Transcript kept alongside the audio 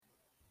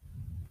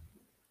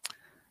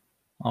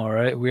All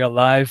right, we are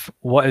live.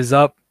 What is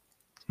up?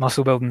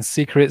 Muscle Building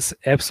Secrets,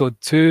 episode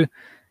 2.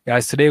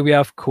 Guys, today we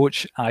have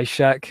Coach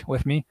Ishak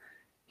with me.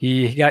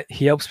 He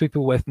helps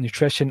people with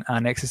nutrition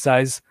and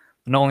exercise.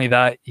 Not only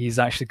that, he's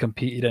actually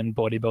competed in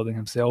bodybuilding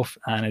himself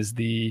and is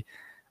the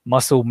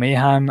Muscle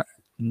Mayhem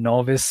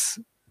novice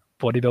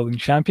bodybuilding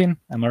champion.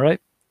 Am I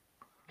right?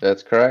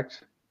 That's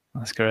correct.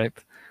 That's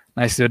correct.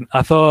 Nice, dude.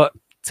 I thought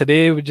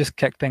today we'd just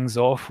kick things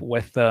off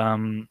with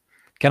can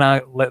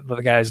I let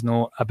the guys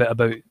know a bit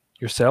about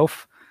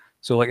yourself?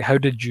 So, like, how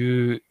did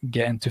you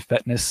get into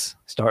fitness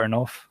starting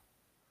off?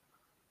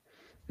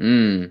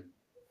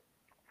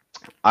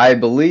 I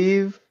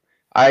believe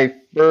I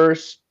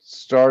first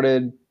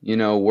started,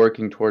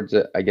 working towards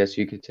it. I guess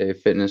you could say a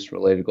fitness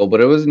related goal,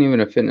 but it wasn't even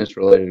a fitness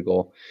related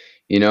goal.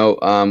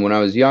 When I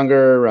was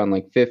younger, around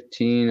like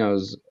 15, I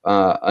was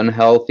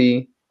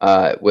unhealthy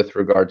with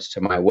regards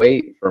to my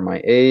weight for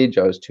my age.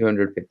 I was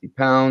 250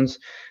 pounds.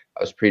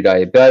 I was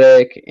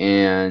pre-diabetic,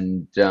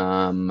 and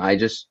I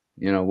just,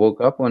 woke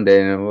up one day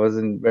and I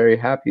wasn't very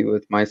happy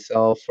with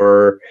myself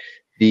or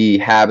the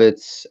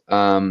habits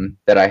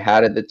that I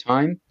had at the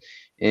time,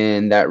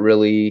 and that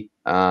really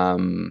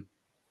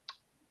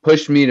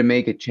pushed me to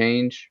make a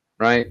change,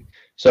 right?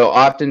 So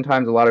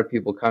oftentimes a lot of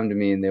people come to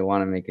me and they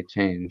want to make a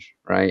change,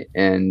 right?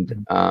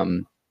 And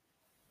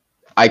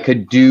I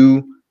could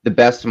do the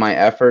best of my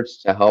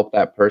efforts to help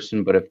that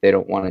person, but if they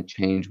don't want to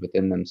change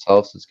within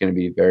themselves, it's going to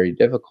be very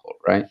difficult,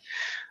 right?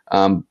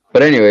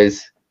 But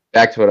anyways,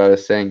 back to what I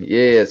was saying.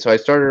 Yeah. So I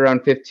started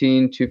around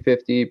 15,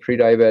 250,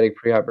 pre-diabetic,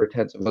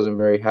 pre-hypertensive. Wasn't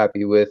very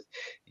happy with,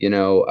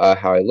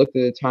 how I looked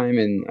at the time,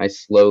 and I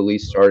slowly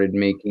started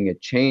making a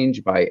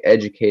change by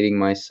educating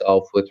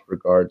myself with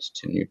regards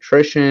to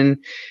nutrition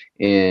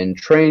and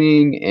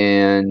training.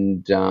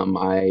 And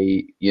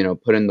I,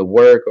 put in the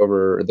work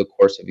over the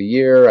course of a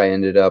year. I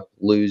ended up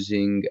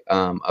losing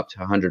up to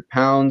 100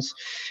 pounds,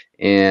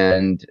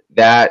 and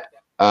that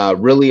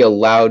really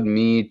allowed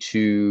me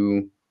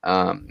to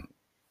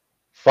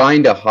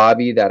find a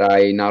hobby that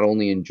I not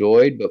only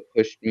enjoyed, but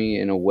pushed me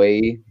in a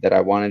way that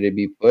I wanted to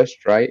be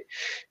pushed, right?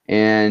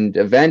 And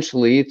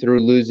eventually,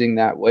 through losing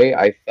that weight,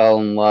 I fell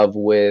in love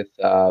with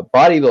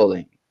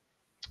bodybuilding.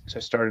 So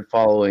I started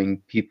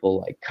following people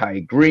like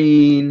Kai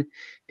Green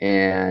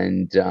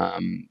and,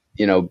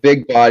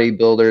 big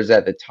bodybuilders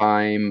at the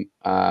time.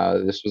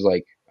 This was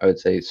like, I would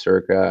say,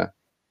 circa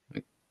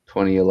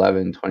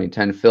 2011,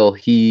 2010, Phil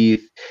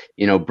Heath,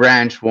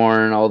 Branch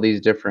Warren, all these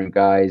different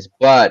guys.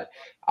 But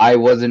I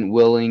wasn't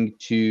willing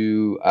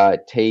to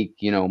take,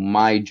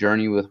 my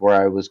journey with where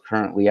I was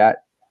currently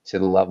at to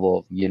the level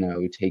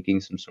of, taking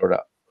some sort of,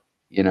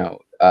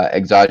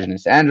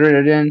 exogenous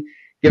androgen.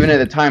 Given at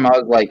the time, I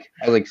was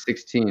like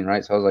 16,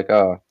 right? So I was like,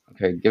 oh,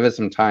 okay, give it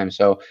some time.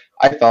 So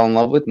I fell in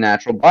love with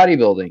natural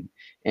bodybuilding,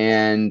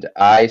 and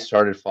I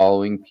started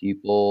following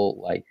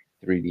people like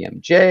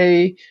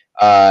 3DMJ,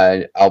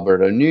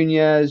 Alberto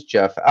Nunez,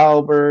 Jeff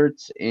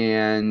Alberts,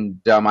 and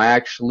I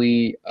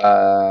actually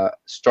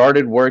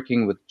started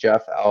working with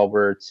Jeff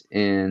Alberts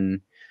in,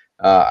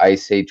 I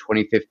say,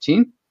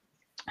 2015.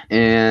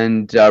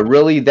 And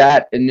really,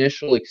 that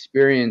initial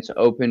experience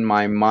opened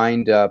my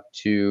mind up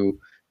to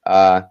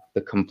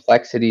the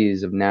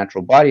complexities of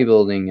natural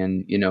bodybuilding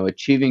and,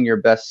 achieving your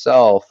best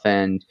self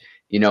and,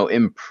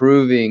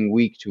 improving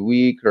week to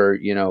week or,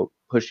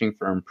 pushing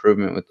for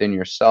improvement within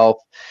yourself.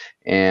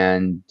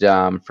 And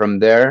from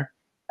there,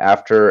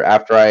 after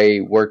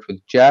I worked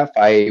with Jeff,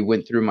 I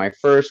went through my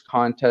first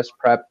contest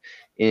prep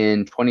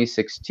in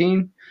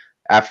 2016.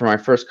 After my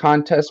first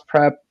contest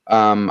prep,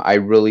 I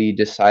really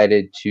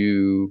decided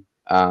to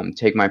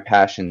take my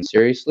passion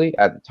seriously.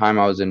 At the time,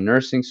 I was in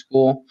nursing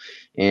school,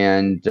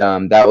 and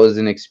that was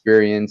an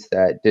experience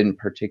that didn't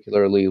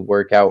particularly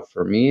work out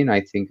for me. And I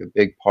think a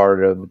big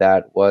part of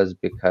that was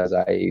because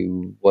I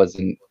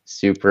wasn't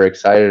super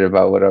excited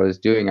about what I was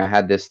doing. I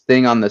had this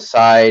thing on the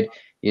side,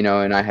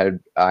 and I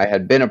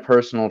had been a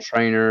personal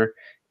trainer,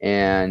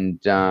 and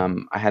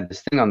I had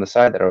this thing on the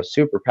side that I was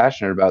super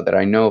passionate about, that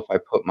I know if I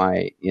put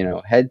my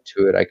head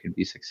to it, I could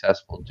be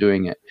successful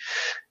doing it.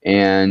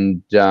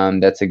 And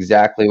that's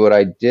exactly what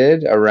I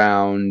did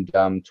around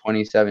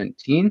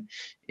 2017.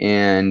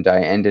 And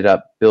I ended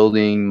up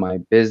building my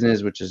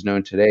business, which is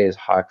known today as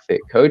Hawk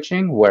Fit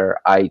Coaching, where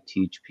I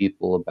teach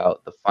people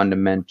about the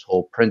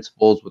fundamental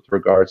principles with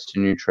regards to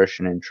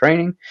nutrition and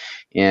training.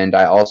 And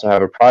I also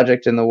have a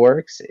project in the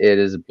works. It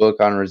is a book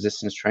on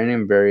resistance training.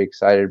 I'm very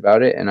excited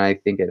about it. And I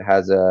think it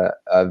has a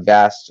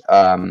vast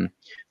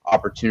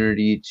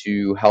opportunity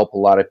to help a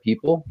lot of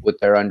people with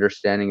their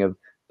understanding of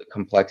the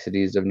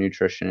complexities of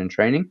nutrition and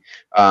training,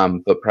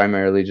 but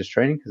primarily just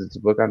training, because it's a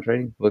book on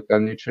training, book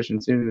on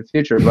nutrition soon in the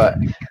future. But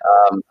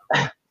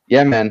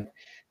yeah, man,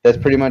 that's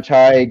pretty much how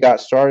I got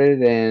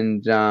started,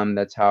 and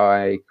that's how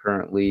I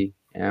currently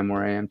am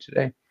where I am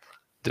today.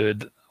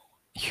 Dude,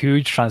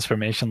 huge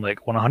transformation.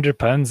 Like 100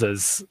 pounds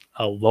is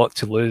a lot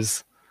to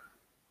lose.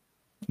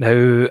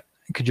 Now,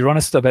 could you run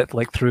us a bit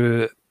like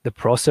through the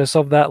process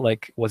of that?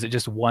 Like, was it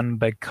just one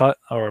big cut,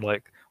 or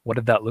like what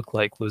did that look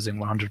like losing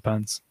 100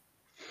 pounds?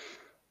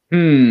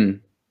 Hmm.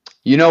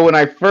 You know, when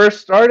I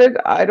first started,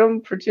 I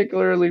don't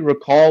particularly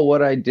recall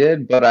what I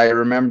did, but I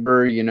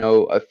remember,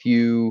 a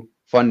few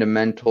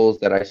fundamentals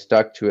that I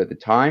stuck to at the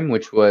time,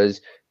 which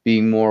was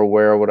being more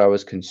aware of what I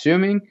was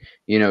consuming,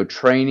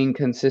 training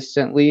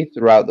consistently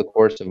throughout the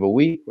course of a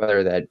week,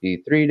 whether that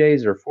be 3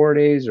 days or 4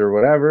 days or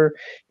whatever.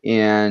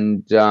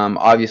 And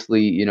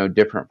obviously,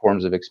 different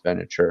forms of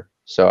expenditure.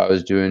 So I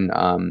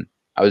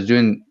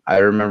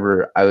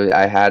remember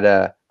I had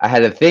a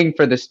thing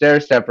for the stair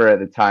stepper at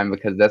the time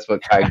because that's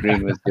what Kai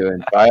Green was doing.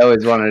 So I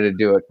always wanted to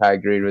do what Kai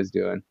Green was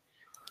doing.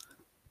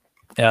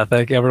 Yeah, I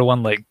think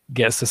everyone like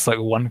gets this like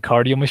one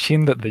cardio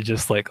machine that they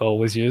just like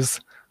always use,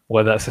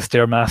 whether it's a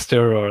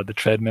Stairmaster or the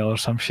treadmill or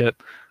some shit.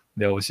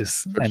 They always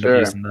just For end up sure.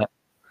 using that.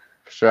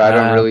 For sure. I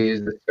don't Um, really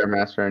use the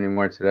Stairmaster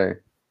anymore today.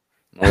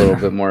 I'm a little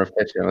bit more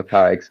efficient with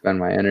how I expend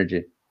my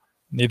energy.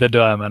 Neither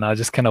do I, man. I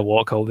just kind of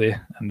walk all day,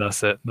 and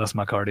that's it. That's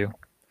my cardio.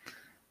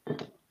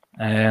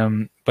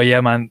 But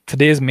yeah, man.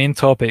 Today's main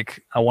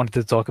topic, I wanted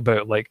to talk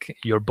about like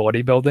your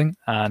bodybuilding,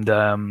 and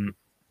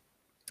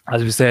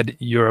as we said,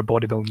 you're a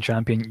bodybuilding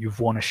champion. You've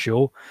won a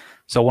show,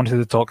 so I wanted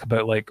to talk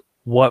about like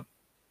what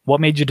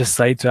made you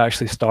decide to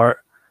actually start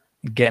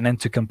getting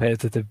into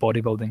competitive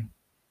bodybuilding.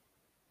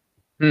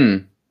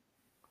 It's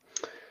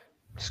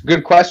a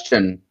good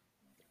question.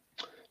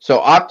 So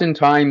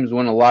oftentimes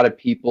when a lot of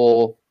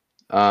people,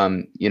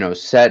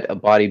 set a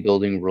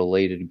bodybuilding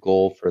related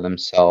goal for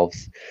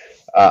themselves,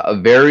 a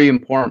very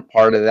important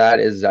part of that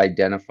is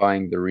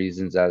identifying the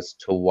reasons as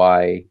to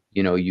why,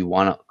 you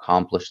want to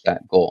accomplish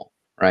that goal,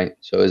 right?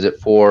 So is it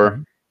for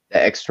Mhm.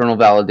 the external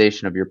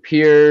validation of your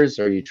peers?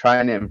 Are you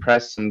trying to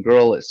impress some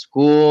girl at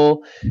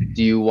school?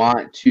 Do you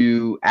want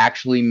to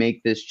actually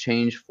make this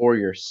change for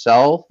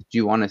yourself? Do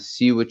you want to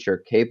see what you're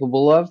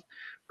capable of?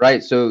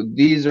 Right. So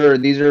these are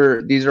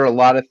a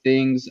lot of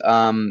things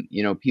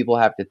people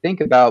have to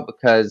think about,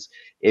 because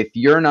if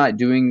you're not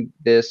doing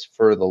this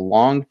for the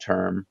long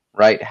term,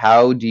 right,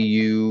 how do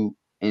you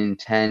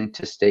intend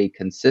to stay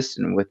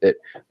consistent with it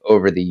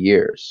over the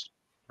years,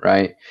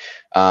 right?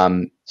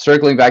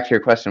 Circling back to your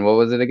question, what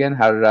was it again?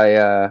 How did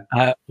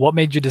I? What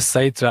made you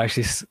decide to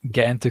actually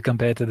get into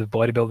competitive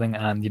bodybuilding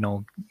and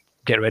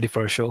get ready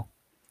for a show?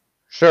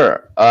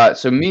 Sure.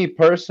 So me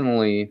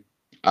personally,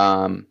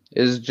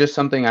 is just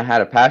something I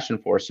had a passion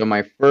for. So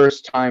my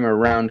first time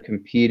around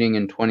competing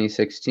in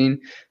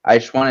 2016, I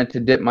just wanted to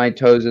dip my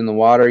toes in the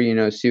water,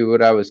 see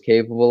what I was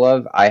capable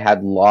of. I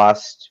had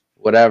lost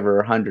whatever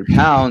 100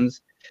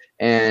 pounds,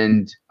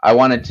 and I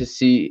wanted to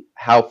see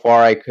how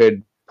far I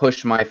could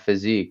push my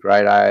physique,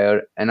 right?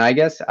 I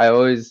guess I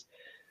always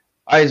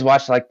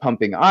watched like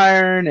Pumping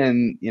Iron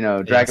and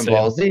Yeah, Dragon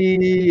Ball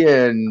same. Z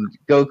and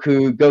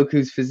Goku.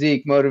 Goku's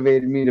physique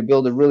motivated me to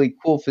build a really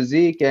cool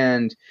physique,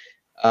 and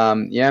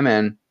yeah,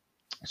 man.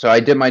 So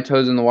I dipped my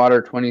toes in the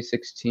water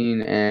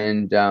 2016,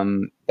 and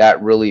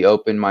that really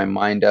opened my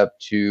mind up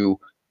to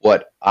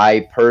what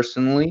I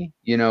personally,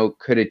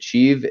 could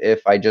achieve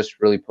if I just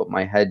really put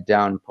my head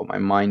down, put my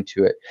mind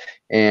to it.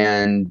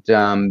 And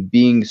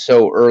being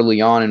so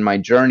early on in my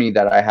journey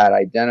that I had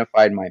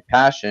identified my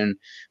passion,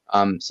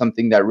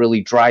 something that really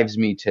drives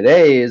me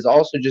today is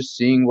also just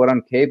seeing what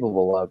I'm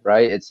capable of.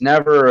 Right? It's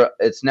never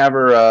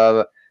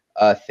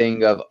a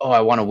thing of, oh,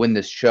 I want to win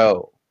this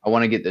show, I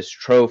want to get this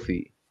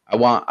trophy, I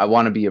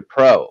want to be a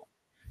pro.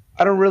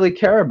 I don't really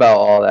care about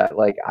all that.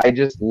 Like, I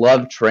just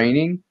love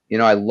training.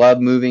 I love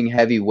moving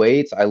heavy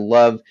weights. I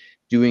love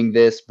doing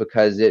this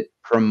because it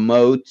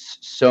promotes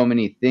so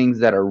many things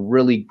that are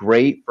really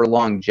great for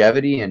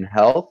longevity and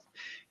health.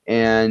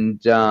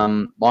 And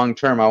long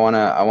term, I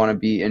want to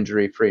be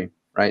injury free,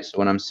 right? So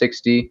when I'm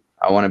 60,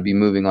 I want to be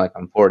moving like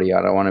I'm 40.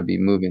 I don't want to be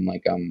moving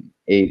like I'm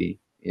 80.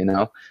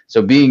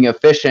 So being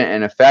efficient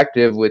and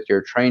effective with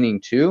your training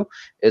too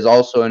is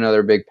also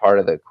another big part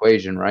of the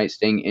equation, right?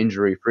 Staying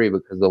injury free,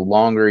 because the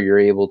longer you're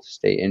able to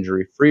stay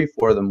injury free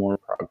for, the more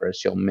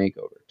progress you'll make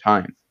over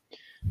time.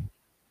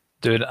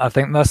 Dude, I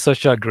think that's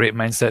such a great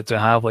mindset to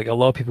have. Like a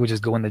lot of people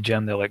just go in the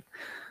gym, they're like,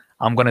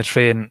 I'm gonna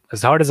train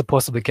as hard as I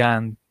possibly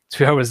can,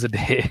 2 hours a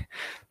day,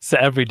 sit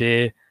every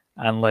day,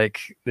 and like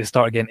they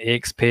start getting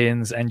aches,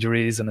 pains,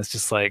 injuries, and it's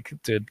just like,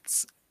 dude,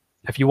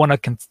 if you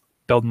want to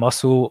build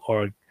muscle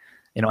or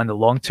in the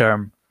long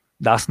term,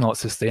 that's not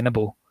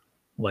sustainable.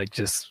 Like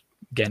just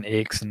getting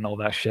aches and all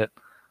that shit.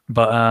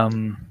 But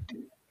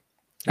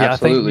yeah,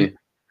 Absolutely.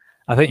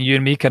 I think you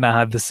and me kind of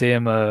had the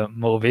same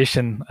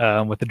motivation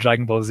with the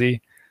Dragon Ball Z.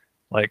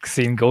 Like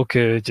seeing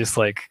Goku just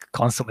like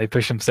constantly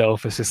push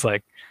himself. It's just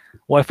like,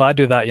 what if I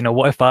do that?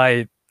 What if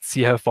I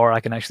see how far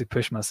I can actually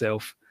push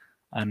myself,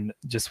 and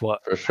just For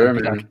how sure,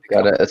 big I can man.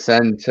 become. Gotta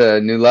ascend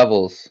to new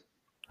levels.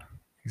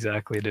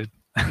 Exactly, dude.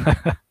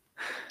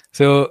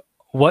 So,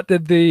 what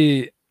did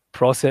the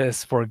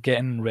process for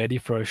getting ready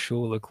for a show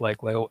look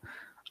like? Like,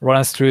 run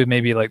us through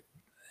maybe like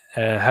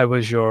how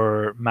was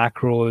your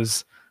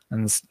macros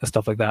and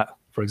stuff like that,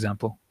 for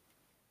example.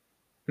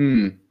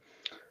 Hmm.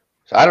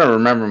 So I don't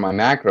remember my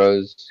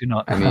macros. Do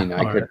not. I mean, I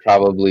All right. could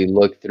probably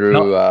look No.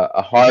 through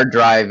a hard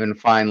drive and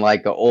find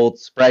like an old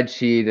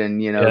spreadsheet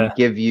and Yeah.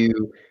 give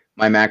you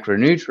my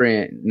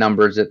macronutrient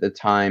numbers at the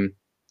time.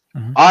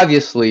 Mhm.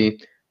 Obviously,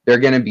 they're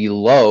going to be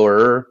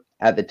lower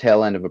at the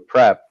tail end of a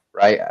prep,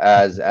 right?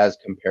 As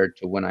compared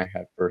to when I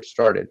had first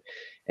started.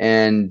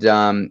 And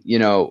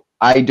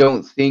I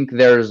don't think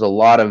there's a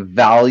lot of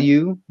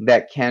value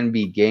that can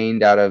be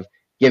gained out of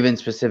given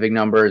specific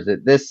numbers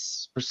at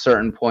this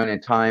certain point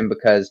in time,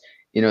 because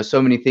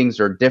so many things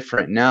are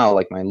different now,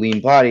 like my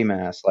lean body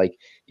mass, like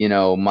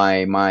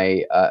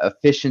my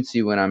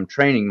efficiency when I'm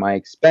training, my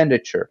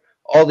expenditure.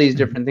 All these Mhm.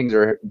 different things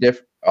are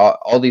different.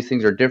 All these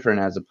things are different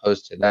as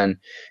opposed to then.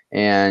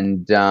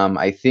 And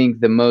I think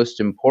the most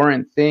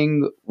important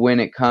thing when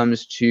it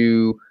comes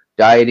to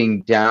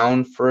dieting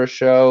down for a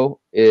show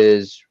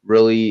is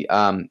really,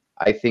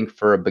 I think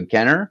for a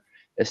beginner,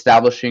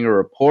 establishing a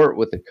rapport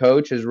with a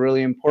coach is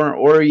really important.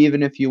 Or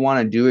even if you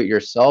want to do it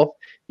yourself,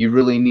 you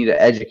really need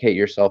to educate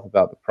yourself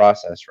about the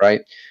process,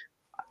 right?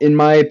 In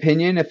my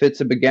opinion, if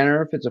it's a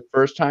beginner, if it's a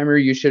first timer,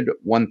 you should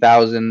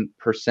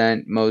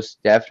 1000%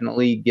 most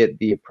definitely get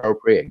the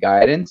appropriate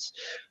guidance,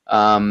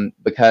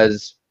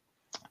 because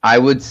I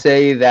would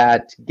say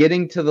that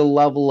getting to the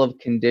level of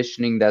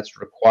conditioning that's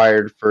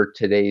required for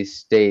today's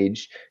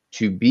stage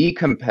to be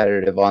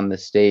competitive on the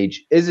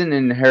stage isn't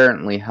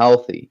inherently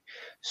healthy.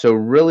 So,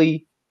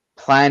 really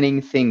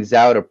planning things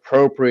out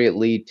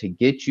appropriately to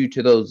get you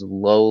to those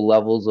low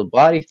levels of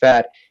body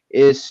fat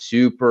is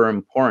super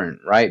important,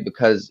 right?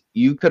 Because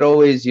you could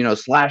always,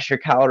 slash your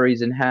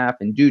calories in half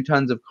and do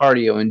tons of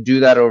cardio and do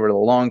that over the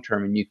long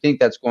term, and you think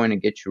that's going to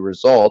get you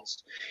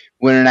results,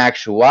 when in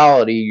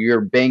actuality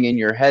you're banging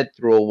your head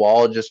through a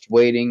wall just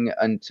waiting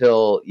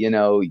until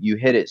you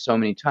hit it so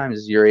many times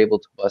as you're able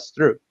to bust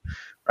through,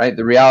 right?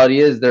 The reality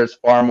is there's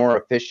far more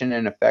efficient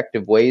and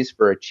effective ways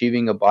for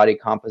achieving a body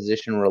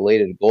composition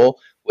related goal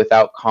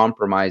without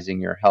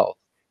compromising your health,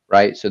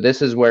 right? So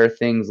this is where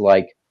things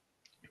like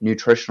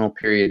nutritional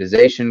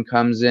periodization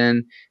comes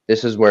in.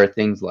 This is where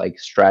things like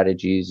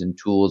strategies and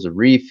tools of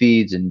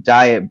refeeds and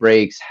diet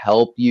breaks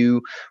help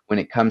you when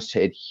it comes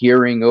to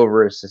adhering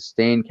over a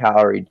sustained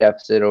calorie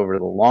deficit over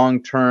the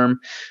long term.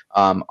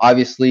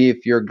 Obviously,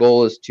 if your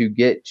goal is to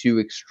get to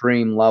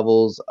extreme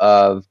levels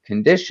of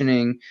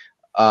conditioning,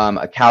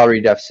 a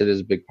calorie deficit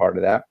is a big part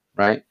of that,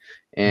 right?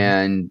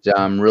 Mhm.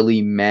 And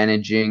really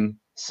managing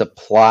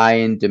supply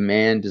and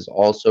demand is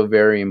also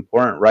very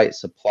important, right?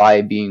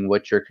 Supply being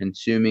what you're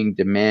consuming,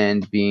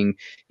 demand being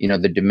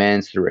the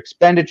demands through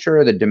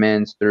expenditure, the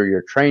demands through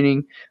your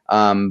training,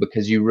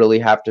 because you really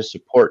have to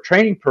support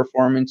training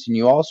performance, and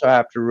you also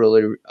have to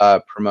really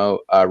promote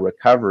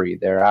recovery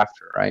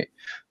thereafter, right?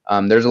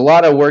 There's a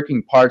lot of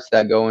working parts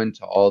that go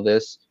into all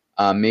this.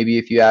 Maybe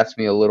if you ask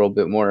me a little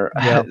bit more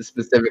Yeah.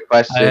 specific Um,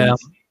 questions.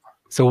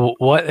 so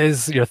what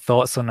is your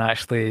thoughts on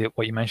actually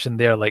what you mentioned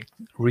there, like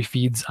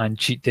refeeds and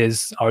cheat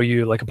days? Are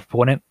you like a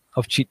proponent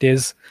of cheat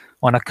days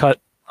on a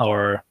cut,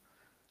 or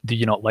do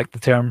you not like the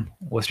term?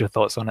 What's your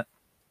thoughts on it?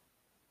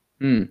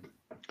 Hmm.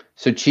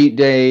 So cheat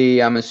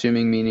day, I'm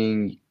assuming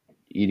meaning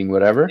eating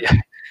whatever for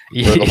the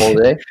Yeah. whole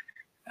day.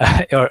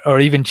 or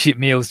even cheat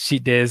meals,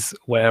 cheat days,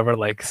 whatever.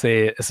 Like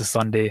say it's a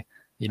Sunday,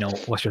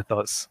 what's your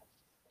thoughts?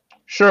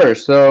 Sure.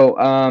 So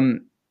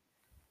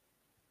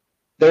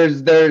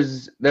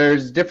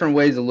there's different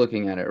ways of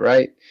looking at it,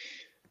 right?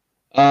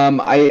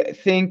 I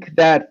think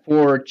that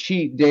for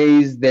cheat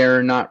days,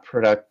 they're not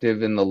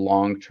productive in the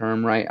long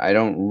term, right? I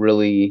don't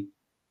really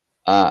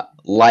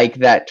like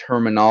that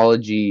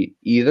terminology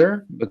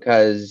either,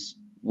 because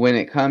when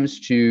it comes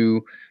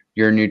to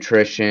your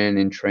nutrition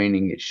and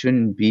training, it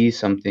shouldn't be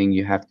something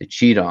you have to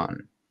cheat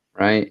on,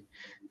 right?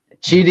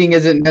 Mhm. Cheating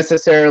isn't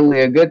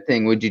necessarily a good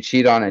thing. Would you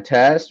cheat on a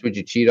test? Would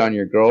you cheat on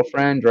your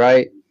girlfriend,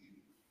 right?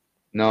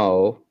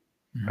 No,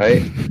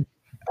 right? Mhm.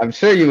 I'm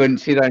sure you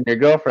wouldn't cheat on your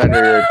girlfriend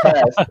or your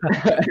test.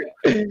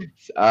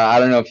 I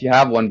don't know if you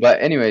have one,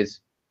 but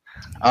anyways,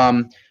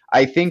 um,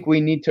 I think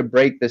we need to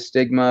break the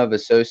stigma of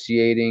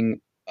associating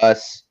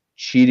us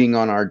cheating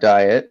on our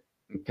diet.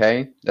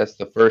 Okay, that's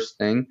the first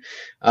thing.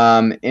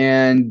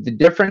 And the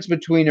difference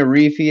between a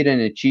refeed and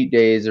a cheat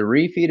day is a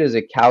refeed is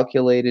a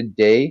calculated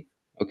day,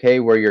 okay,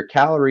 where your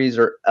calories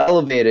are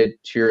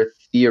elevated to your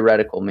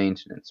theoretical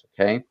maintenance,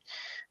 okay?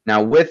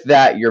 Now, with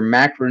that, your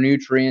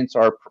macronutrients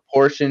are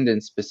proportioned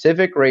in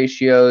specific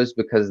ratios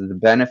because of the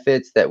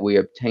benefits that we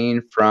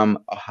obtain from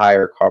a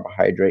higher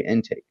carbohydrate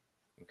intake,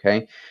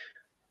 okay?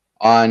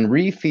 On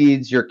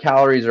refeeds, your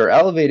calories are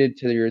elevated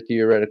to your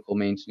theoretical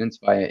maintenance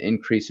by an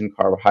increase in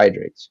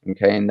carbohydrates.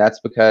 Okay, and that's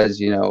because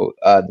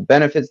the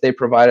benefits they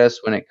provide us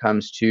when it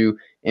comes to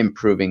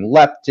improving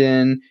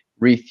leptin,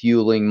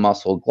 refueling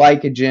muscle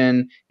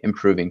glycogen,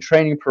 improving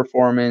training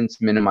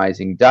performance,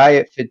 minimizing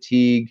diet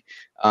fatigue.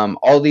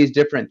 All these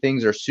different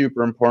things are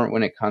super important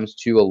when it comes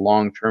to a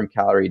long-term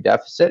calorie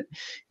deficit.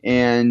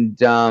 And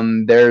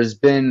there's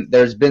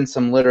been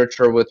some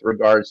literature with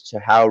regards to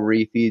how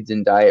refeeds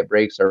and diet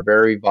breaks are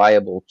very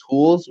viable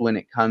tools when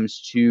it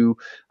comes to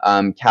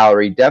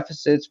calorie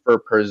deficits for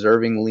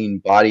preserving lean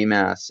body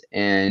mass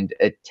and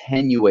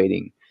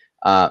attenuating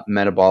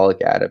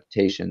metabolic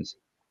adaptations.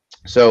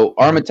 So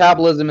our Mhm.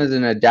 metabolism is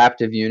an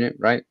adaptive unit,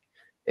 right?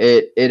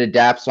 It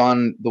adapts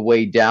on the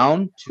way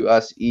down to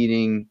us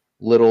eating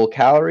little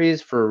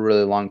calories for a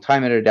really long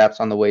time. It adapts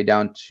on the way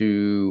down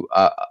to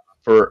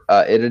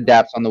it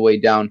adapts on the way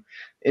down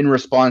in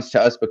response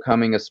to us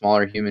becoming a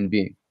smaller human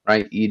being,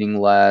 right? Eating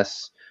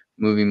less,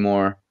 moving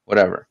more,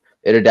 whatever.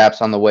 It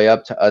adapts on the way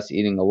up to us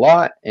eating a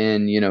lot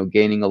and,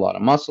 gaining a lot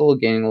of muscle,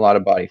 gaining a lot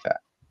of body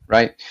fat,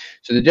 right?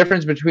 So the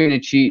difference between a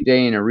cheat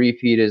day and a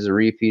repeat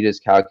is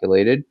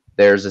calculated.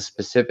 There's a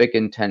specific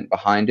intent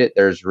behind it.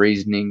 There's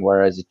reasoning,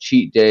 whereas a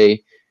cheat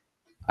day,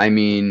 I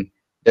mean,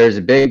 there's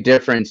a big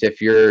difference if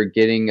you're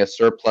getting a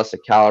surplus of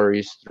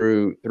calories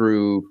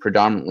through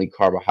predominantly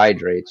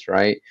carbohydrates,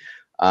 right?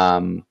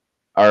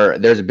 Or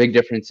there's a big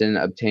difference in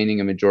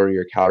obtaining a majority of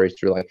your calories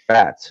through like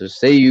fats. So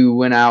say you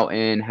went out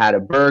and had a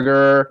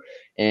burger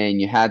and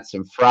you had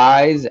some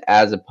fries,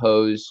 as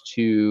opposed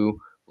to,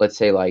 let's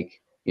say, like,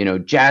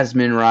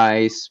 jasmine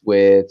rice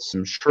with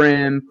some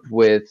shrimp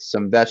with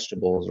some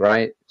vegetables,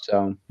 right?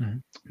 So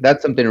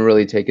that's something to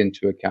really take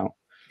into account.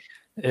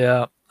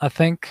 Yeah, I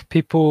think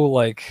people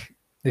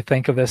they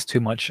think of this too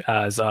much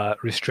as a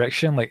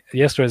restriction. Like,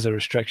 yes, there is a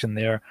restriction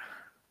there,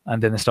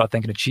 and then they start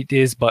thinking of cheat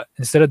days. But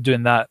instead of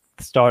doing that,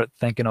 start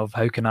thinking of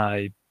how can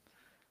I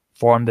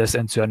form this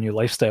into a new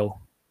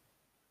lifestyle.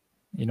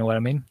 You know what I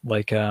mean?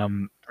 Like,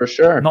 for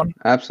sure, not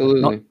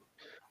absolutely.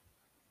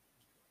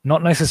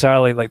 Not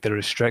necessarily like the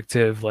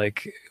restrictive.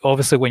 Like,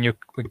 obviously, when you're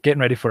getting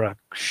ready for a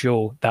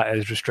show, that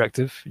is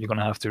restrictive. You're going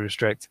to have to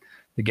restrict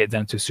to get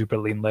down to super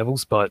lean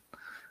levels. But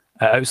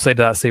outside of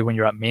that, say when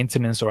you're at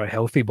maintenance or a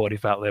healthy body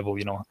fat level,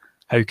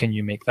 how can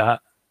you make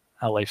that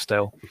a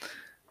lifestyle?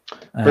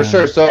 For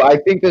sure. So I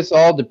think this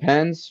all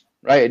depends,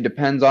 right? It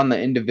depends on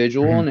the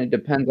individual and it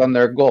depends on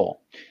their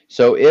goal.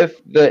 So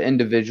if the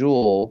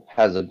individual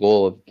has a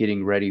goal of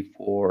getting ready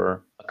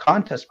for a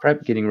contest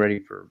prep, getting ready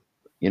for,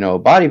 a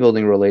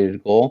bodybuilding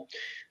related goal,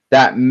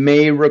 that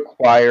may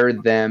require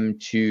them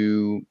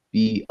to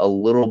be a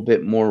little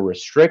bit more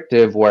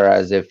restrictive.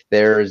 Whereas if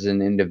there's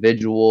an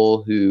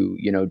individual who,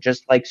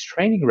 just likes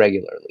training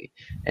regularly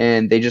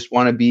and they just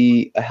want to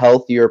be a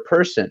healthier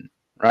person,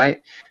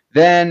 right?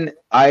 Then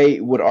I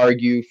would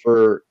argue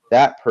for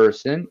that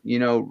person,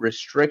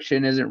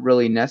 restriction isn't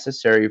really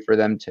necessary for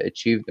them to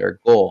achieve their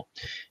goal.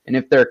 And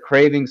if they're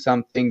craving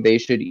something, they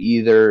should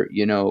either,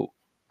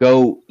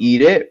 go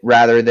eat it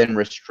rather than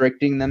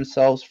restricting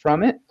themselves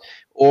from it,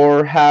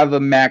 or have a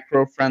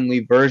macro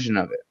friendly version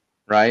of it,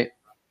 right?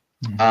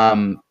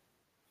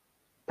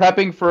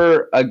 Prepping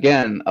for,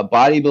 again, a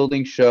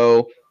bodybuilding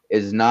show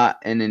is not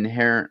an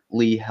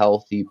inherently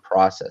healthy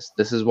process.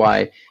 This is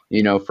why,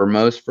 for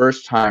most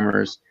first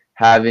timers,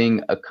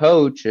 having a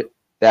coach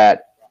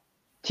that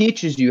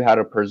teaches you how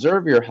to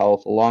preserve your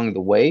health along the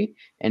way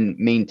and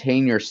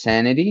maintain your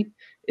sanity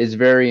is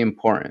very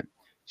important.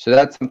 So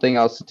that's something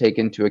else to take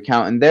into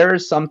account. And there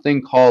is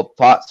something called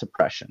thought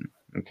suppression.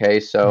 Okay,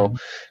 so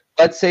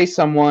let's say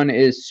someone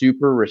is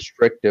super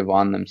restrictive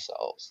on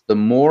themselves. The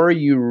more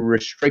you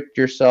restrict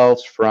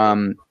yourselves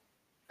from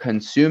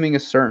consuming a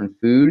certain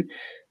food,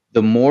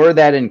 the more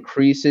that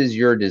increases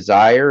your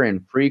desire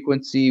and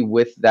frequency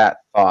with that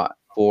thought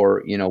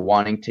for,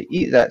 wanting to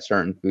eat that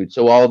certain food.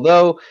 So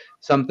although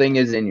something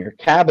is in your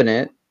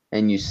cabinet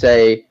and you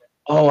say,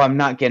 oh, I'm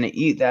not going to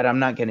eat that, I'm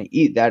not going to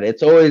eat that,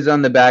 it's always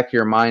on the back of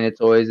your mind,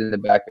 it's always in the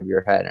back of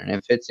your head. And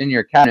if it's in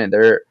your cabinet,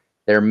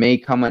 there may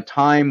come a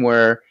time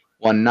where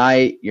one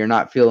night you're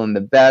not feeling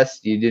the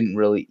best, you didn't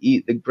really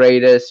eat the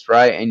greatest,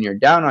 right? And you're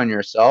down on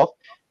yourself.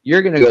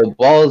 You're going to go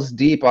balls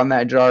deep on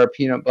that jar of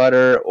peanut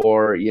butter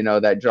or,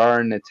 that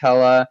jar of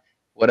Nutella,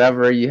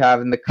 whatever you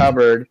have in the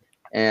cupboard.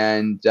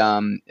 And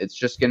it's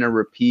just going to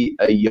repeat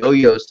a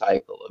yo-yo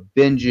cycle of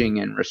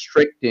binging and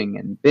restricting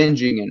and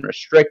binging and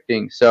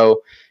restricting.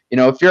 So,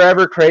 if you're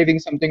ever craving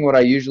something, what I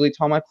usually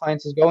tell my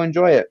clients is go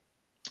enjoy it.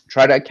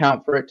 Try to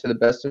account for it to the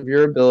best of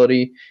your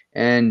ability.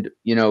 And,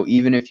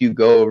 even if you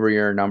go over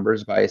your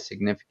numbers by a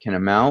significant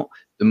amount,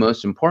 the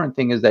most important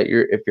thing is that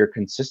if you're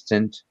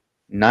consistent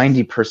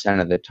 90%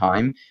 of the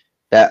time,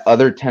 that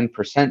other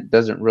 10%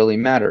 doesn't really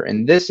matter.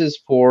 And this is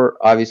for,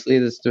 obviously,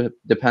 this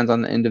depends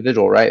on the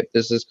individual, right? If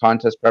this is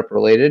contest prep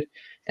related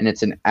and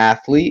it's an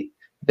athlete,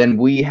 then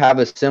we have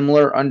a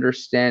similar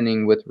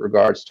understanding with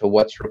regards to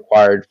what's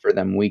required for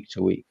them week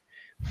to week.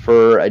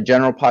 For a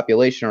general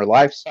population or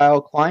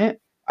lifestyle client,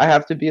 I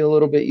have to be a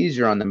little bit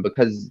easier on them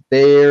because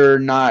they're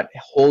not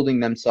holding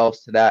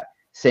themselves to that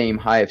same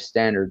high of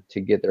standard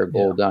to get their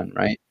goal done,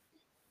 right?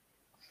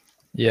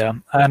 Yeah.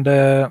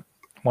 And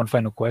one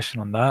final question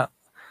on that.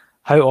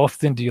 How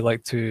often do you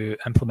like to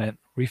implement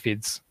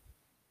refeeds?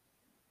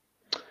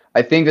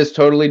 I think this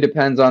totally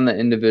depends on the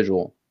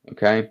individual,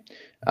 okay?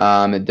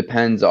 It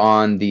depends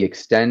on the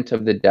extent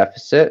of the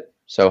deficit.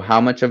 So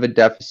how much of a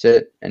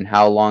deficit and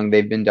how long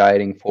they've been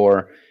dieting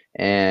for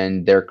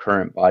and their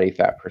current body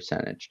fat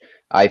percentage.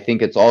 I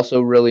think it's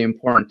also really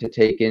important to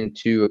take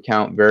into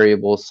account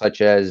variables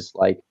such as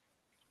like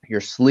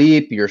your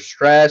sleep, your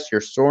stress,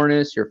 your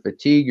soreness, your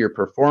fatigue, your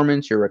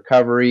performance, your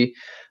recovery.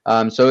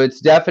 So it's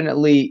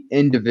definitely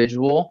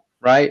individual,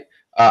 right?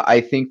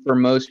 I think for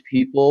most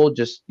people,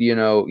 just,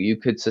 you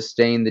could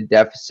sustain the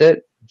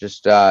deficit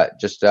Just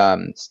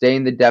stay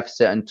in the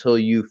deficit until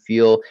you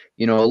feel,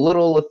 you know, a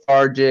little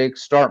lethargic.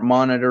 Start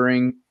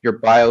monitoring your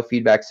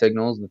biofeedback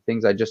signals, the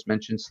things I just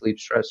mentioned: sleep,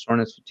 stress,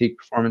 soreness, fatigue,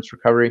 performance,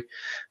 recovery.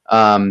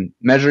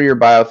 Measure your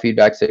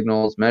biofeedback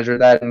signals. Measure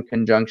that in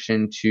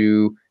conjunction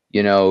to,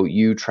 you know,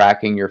 you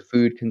tracking your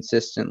food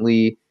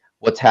consistently,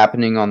 what's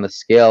happening on the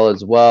scale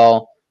as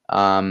well.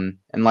 And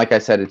like I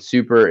said, it's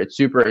super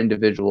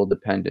individual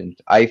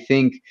dependent. I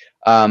think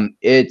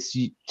it's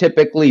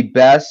typically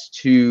best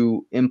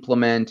to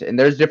implement, and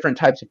there's different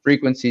types of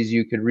frequencies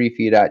you could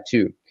refeed at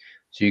too.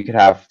 So you could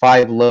have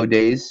 5 low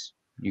days,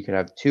 you could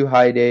have 2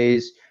 high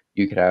days,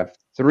 you could have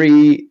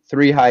three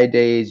high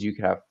days, you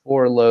could have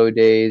 4 low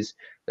days.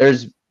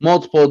 There's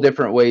multiple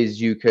different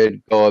ways you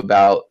could go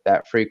about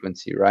that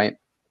frequency, right?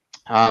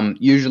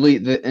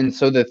 Usually,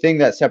 so the thing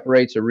that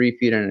separates a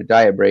refeed and a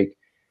diet break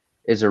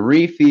is a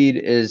refeed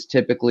is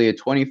typically a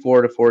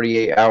 24 to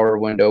 48 hour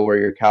window where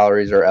your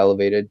calories are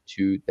elevated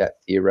to that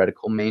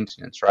theoretical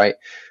maintenance, right?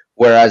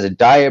 Whereas a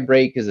diet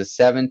break is a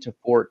 7 to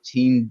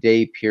 14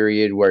 day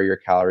period where your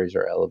calories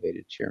are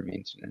elevated to your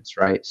maintenance,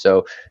 right?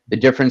 So the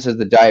difference is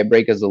the diet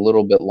break is a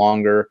little bit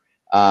longer.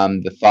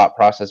 The thought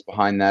process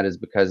behind that is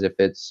because if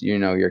it's, you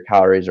know, your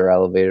calories are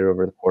elevated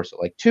over the course of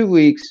like 2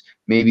 weeks,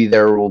 maybe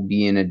there will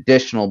be an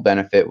additional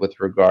benefit with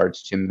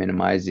regards to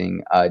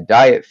minimizing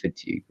diet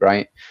fatigue,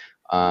 right?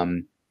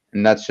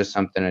 And that's just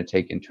something to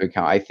take into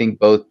account. I think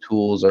both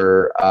tools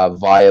are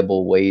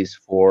viable ways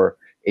for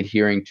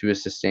adhering to a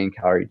sustained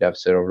calorie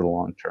deficit over the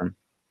long term.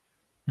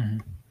 Mm-hmm.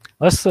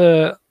 Let's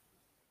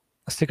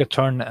take a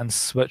turn and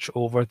switch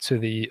over to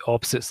the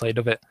opposite side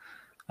of it.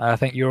 I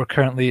think you're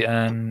currently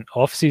in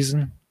off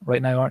season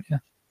right now, aren't you?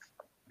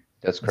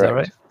 That's correct. Is that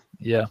right?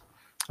 Yeah.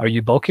 Are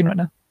you bulking right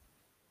now?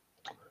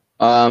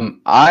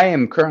 I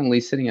am currently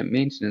sitting at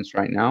maintenance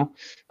right now.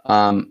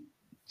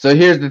 So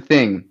here's the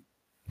thing.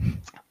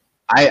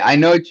 I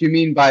know what you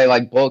mean by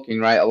like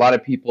bulking, right? A lot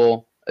of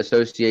people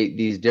associate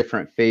these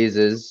different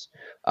phases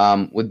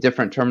with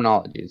different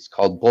terminology. It's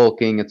called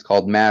bulking, it's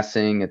called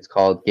massing, it's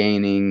called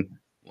gaining,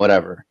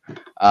 whatever.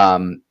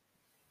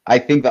 I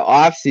think the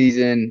off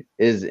season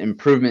is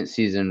improvement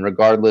season,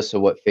 regardless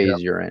of what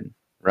phase you're in,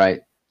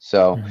 right?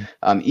 So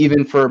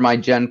even for my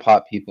Gen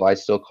Pop people, I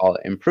still call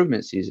it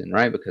improvement season,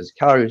 right? Because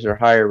calories are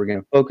higher. We're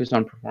going to focus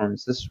on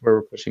performance. This is where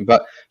we're pushing.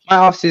 But my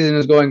off season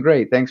is going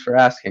great. Thanks for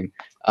asking.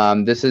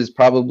 This has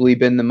probably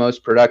been the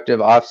most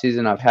productive off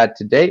season I've had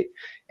to date,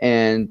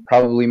 and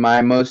probably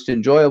my most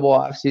enjoyable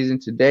off season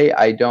to date.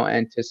 I don't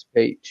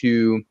anticipate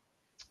to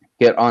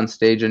get on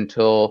stage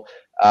until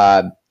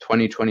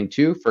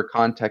 2022. For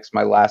context,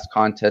 my last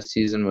contest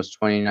season was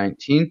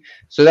 2019.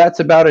 So that's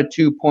about a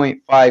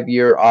 2.5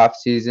 year off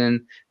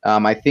season.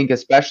 I think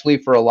especially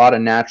for a lot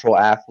of natural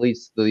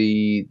athletes,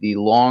 the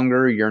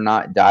longer you're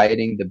not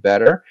dieting, the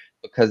better,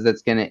 because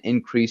that's going to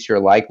increase your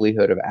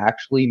likelihood of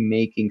actually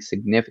making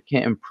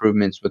significant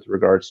improvements with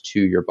regards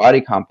to your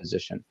body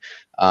composition.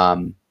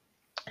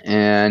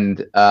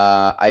 And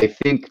I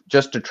think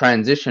just to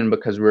transition,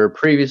 because we were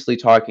previously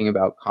talking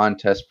about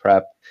contest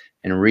prep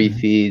and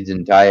refeeds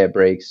and diet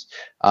breaks,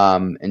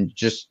 and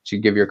just to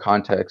give your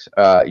context,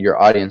 your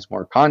audience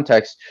more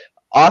context,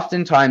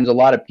 oftentimes a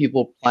lot of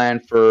people plan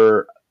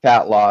for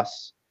fat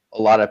loss.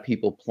 A lot of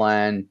people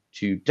plan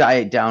to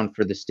diet down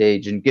for the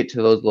stage and get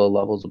to those low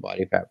levels of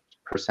body fat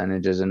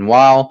percentages. And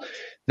while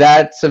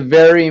that's a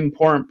very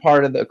important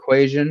part of the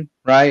equation,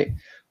 right?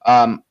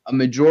 A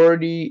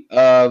majority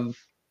of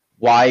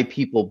why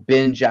people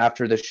binge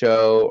after the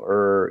show,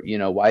 or, you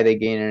know, why they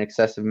gain an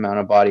excessive amount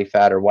of body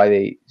fat, or why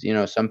they, you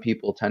know, some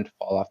people tend to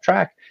fall off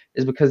track,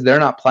 is because they're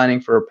not planning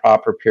for a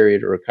proper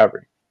period of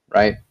recovery,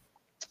 right?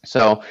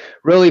 So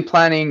really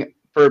planning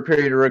for a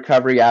period of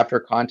recovery after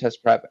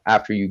contest prep,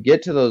 after you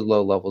get to those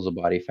low levels of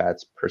body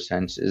fats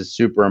percent, is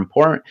super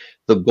important.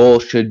 The goal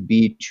should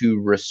be to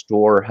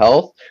restore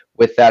health.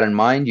 With that in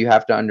mind, you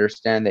have to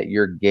understand that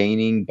you're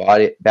gaining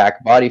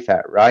back body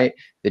fat, right?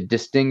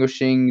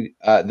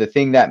 The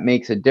thing that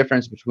makes a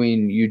difference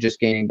between you just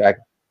gaining back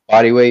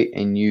body weight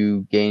and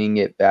you gaining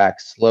it back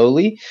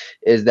slowly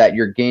is that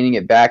you're gaining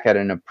it back at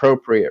an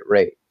appropriate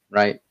rate,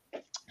 right?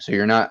 So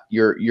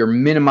you're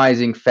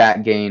minimizing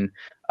fat gain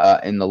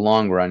in the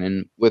long run.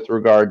 And with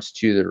regards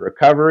to the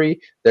recovery,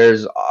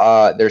 there's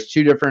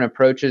 2 different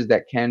approaches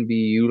that can be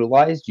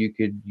utilized. You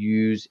could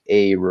use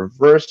a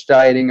reverse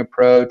dieting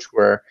approach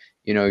where,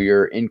 you know,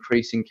 you're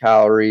increasing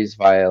calories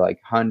via like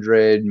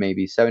 100,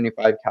 maybe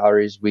 75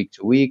 calories week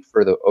to week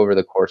over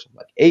the course of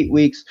like 8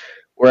 weeks.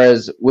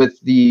 Whereas with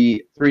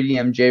the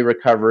 3DMJ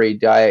recovery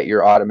diet,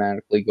 you're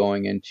automatically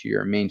going into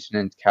your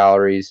maintenance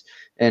calories,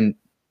 and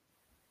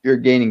you're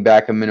gaining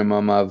back a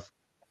minimum of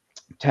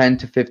 10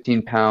 to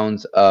 15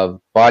 pounds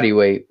of body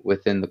weight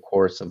within the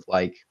course of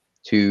like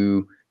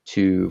 2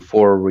 to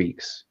 4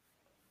 weeks.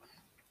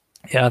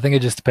 Yeah, I think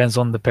it just depends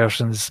on the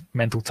person's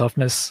mental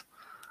toughness,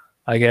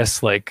 I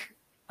guess, like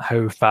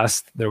how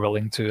fast they're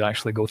willing to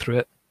actually go through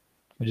it.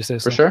 Would you say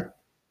so? For sure.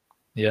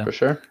 Yeah, for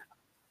sure.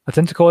 I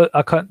tend to call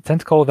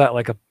that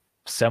like a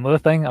similar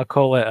thing. I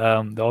call it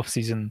the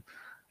off-season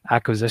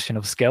acquisition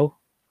of skill.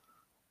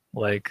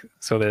 Like,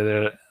 so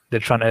they're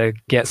trying to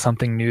get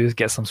something new,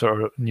 get some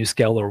sort of new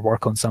skill or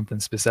work on something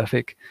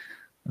specific.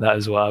 That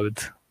is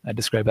what I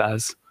describe it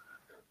as.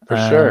 For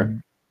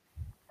sure.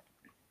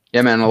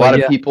 Yeah, man. But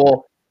yeah,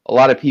 A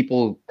lot of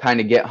people kind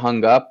of get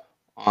hung up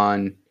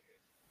on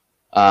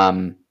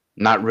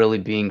not really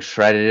being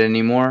shredded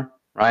anymore,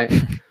 right?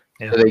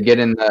 yeah, So they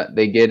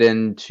get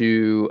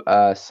into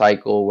a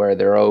cycle where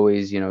they're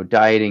always,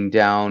 dieting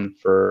down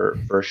for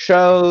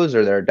shows,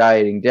 or they're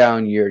dieting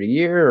down year to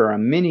year, or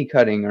I'm mini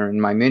cutting, or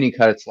in my mini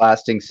cut it's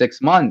lasting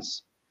 6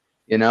 months.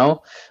 You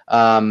know,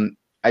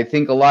 I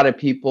think a lot of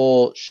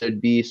people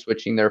should be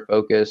switching their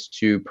focus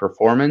to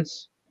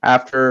performance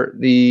after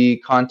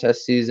the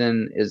contest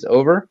season is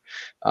over.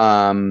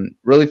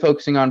 Really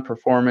focusing on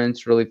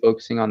performance, really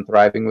focusing on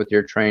thriving with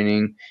your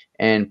training,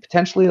 and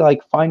potentially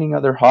like finding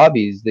other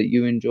hobbies that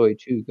you enjoy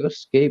too. Go yeah,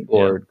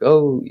 skateboard,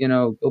 go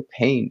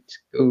paint,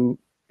 go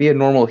be a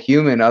normal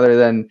human other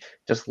than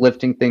just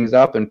lifting things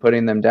up and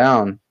putting them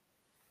down.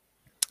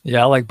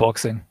 yeah. I like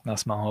boxing.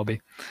 That's my hobby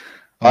on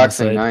the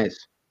Boxing, side.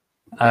 nice.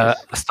 Nice.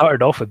 I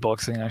started off with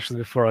boxing actually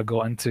before I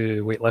got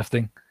into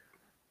weightlifting,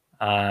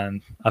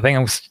 and I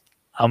think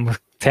I'm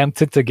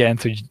tempted to get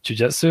into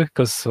jiu-jitsu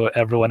because so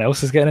everyone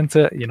else is getting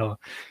into it. You know,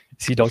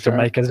 see For Dr. sure.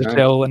 Mike Nice.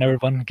 Israel and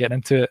everyone getting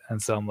into it, and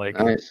so I'm like,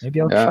 Nice.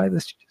 maybe I'll Yeah. try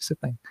this jiu-jitsu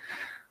thing.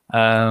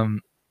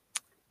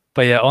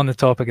 But yeah, on the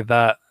topic of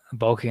that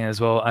bulking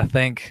as well, I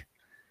think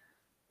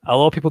a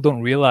lot of people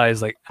don't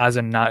realize, like, as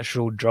a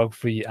natural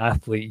drug-free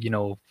athlete, you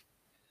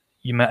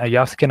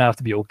have to kind of have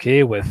to be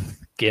okay with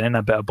gaining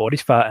a bit of body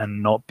fat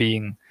and not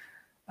being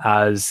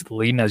as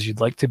lean as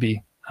you'd like to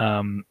be.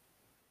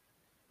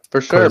 For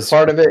sure. Because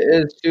Part of it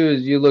is too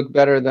is you look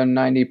better than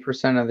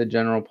 90% of the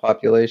general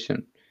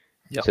population.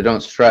 yeah, So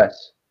don't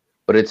stress.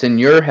 But it's in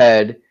your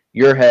head,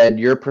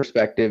 your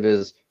perspective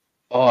is,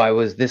 oh, I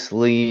was this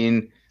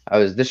lean, I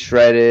was this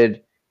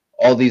shredded,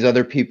 all these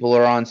other people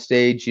are on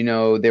stage,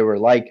 they were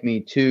like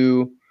me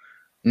too.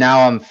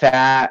 Now I'm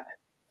fat.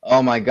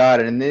 Oh my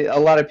God. And a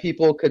lot of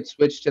people could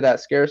switch to that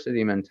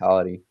scarcity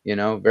mentality,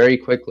 very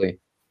quickly.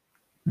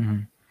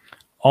 mhm.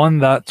 On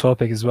that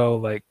topic as well,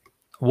 like,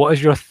 what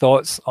is your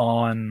thoughts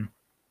on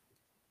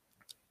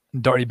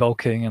dirty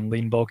bulking and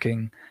lean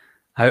bulking?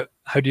 How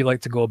do you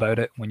like to go about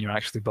it when you're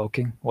actually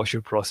bulking? What's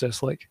your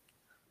process like?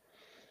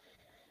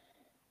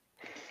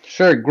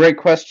 Sure, great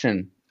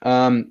question.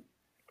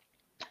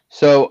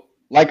 So,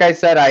 like I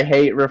said, I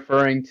hate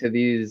referring to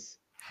these,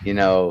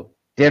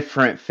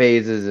 different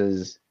phases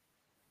as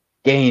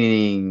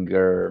gaining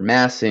or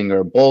massing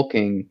or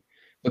bulking,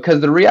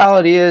 because the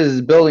reality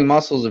is building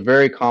muscle is a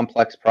very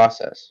complex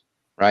process,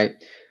 right?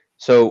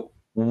 So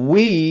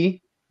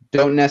we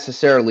don't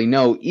necessarily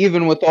know,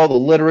 even with all the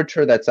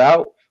literature that's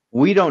out,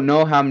 we don't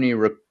know how many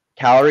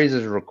calories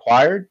is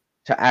required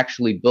to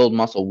actually build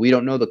muscle. We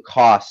don't know the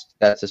cost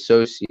that's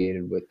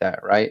associated with that,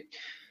 right? Mhm.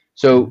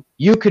 So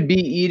you could be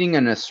eating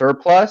in a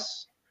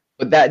surplus,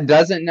 but that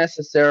doesn't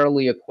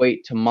necessarily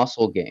equate to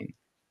muscle gain,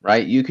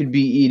 right? You could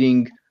be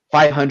eating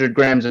 500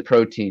 grams of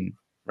protein,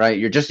 right?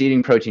 You're just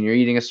eating protein. You're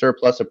eating a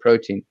surplus of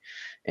protein.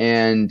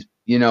 And,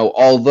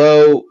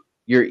 although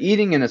you're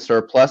eating in a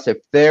surplus, if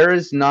there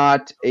is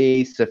not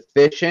a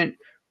sufficient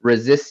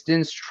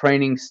resistance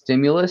training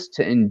stimulus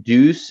to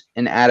induce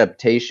an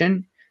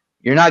adaptation,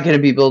 you're not going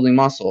to be building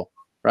muscle,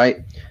 right?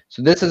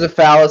 So this is a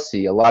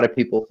fallacy. A lot of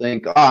people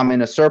think, oh, I'm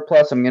in a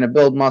surplus, I'm going to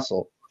build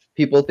muscle.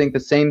 People think the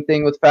same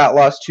thing with fat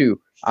loss too.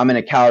 I'm in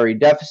a calorie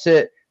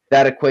deficit,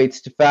 that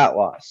equates to fat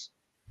loss.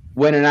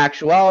 When in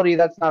actuality,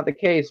 that's not the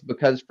case,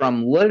 because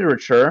from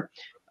literature,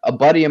 a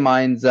buddy of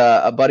mine's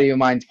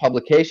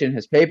publication,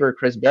 his paper,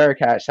 Chris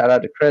Barakat, shout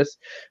out to Chris,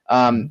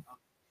 Mhm.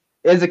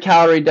 is a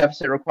calorie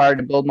deficit required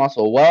to build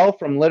muscle? Well,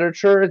 from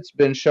literature, it's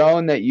been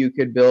shown that you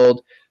could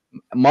build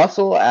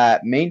muscle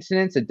at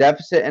maintenance, a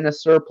deficit, and a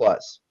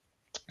surplus.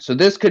 So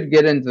this could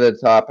get into the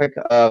topic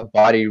of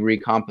body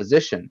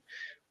recomposition,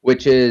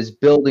 which is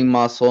building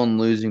muscle and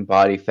losing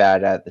body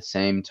fat at the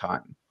same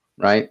time,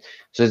 right?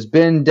 So it's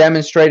been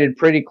demonstrated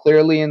pretty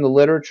clearly in the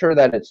literature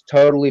that it's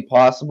totally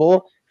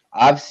possible.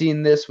 I've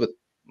seen this with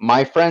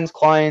my friends'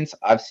 clients,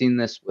 I've seen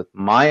this with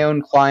my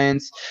own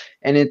clients,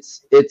 and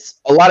it's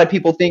a lot of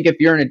people think if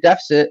you're in a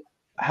deficit,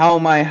 how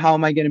am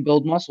I going to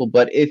build muscle?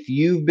 But if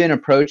you've been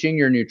approaching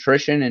your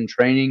nutrition and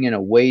training in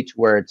a way to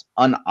where it's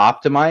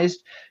unoptimized,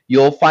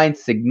 you'll find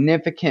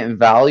significant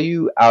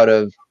value out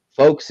of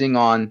focusing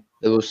on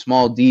those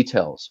small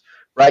details,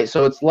 right?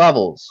 So it's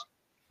levels.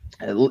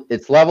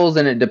 It's levels,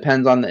 and it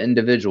depends on the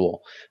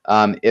individual.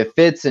 If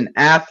it's an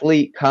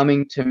athlete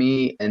coming to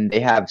me and they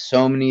have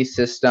so many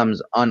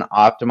systems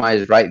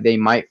unoptimized, right, they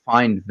might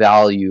find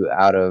value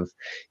out of,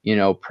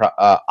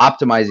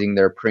 optimizing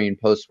their pre and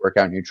post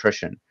workout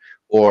nutrition,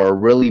 or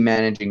really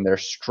managing their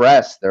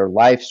stress, their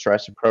life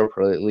stress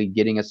appropriately,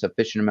 getting a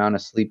sufficient amount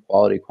of sleep,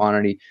 quality,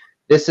 quantity.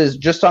 This is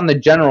just on the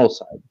general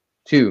side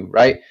too,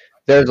 right?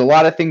 there's a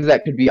lot of things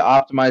that could be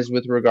optimized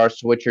with regards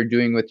to what you're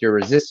doing with your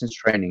resistance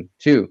training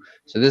too.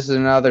 So this is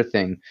another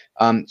thing.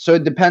 So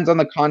it depends on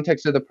the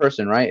context of the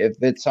person, right? If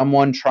it's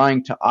someone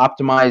trying to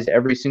optimize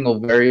every single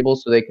variable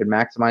so they could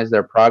maximize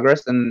their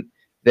progress, then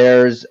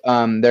there's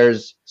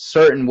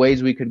certain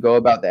ways we could go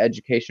about the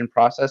education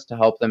process to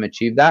help them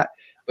achieve that.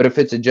 But if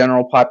it's a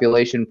general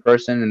population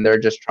person and they're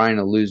just trying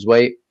to lose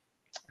weight,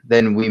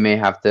 then we may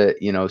have to,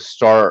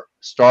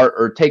 start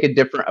or take a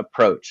different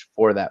approach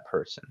for that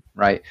person,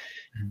 right?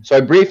 So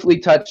I briefly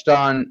touched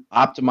on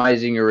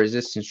optimizing your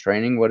resistance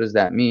training. What does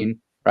that mean,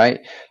 right?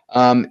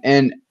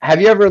 And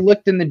have you ever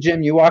looked in the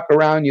gym? You walk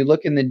around, you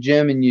look in the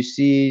gym, and you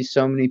see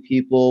so many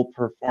people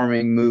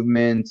performing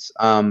movements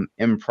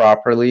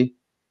improperly,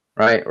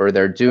 right? Or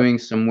they're doing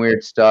some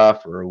weird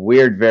stuff or a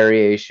weird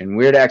variation,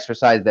 weird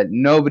exercise that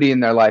nobody in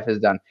their life has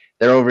done.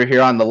 They're over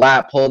here on the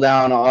lat pull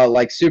down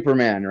like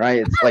Superman,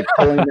 right? It's like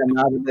pulling them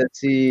out of the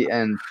sea.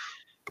 And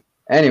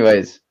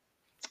anyways,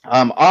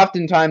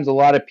 oftentimes a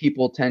lot of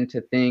people tend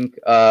to think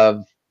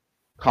of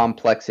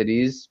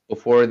complexities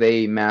before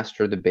they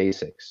master the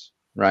basics,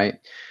 right?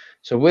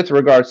 So with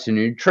regards to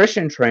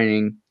nutrition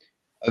training,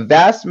 a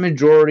vast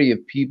majority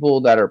of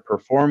people that are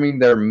performing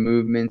their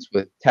movements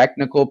with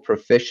technical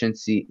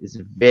proficiency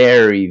is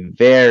very,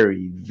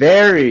 very,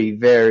 very,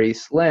 very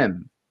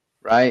slim,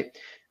 right?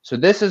 So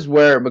this is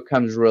where it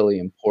becomes really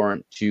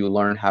important to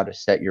learn how to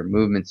set your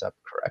movements up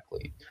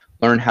correctly,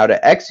 learn how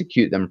to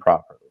execute them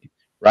properly,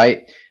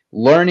 right?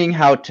 Learning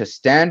how to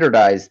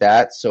standardize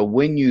that. So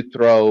when you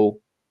throw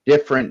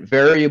different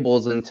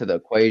variables into the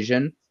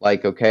equation,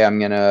 like, okay, I'm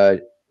going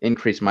to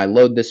increase my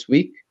load this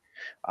week,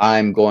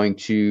 I'm going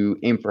to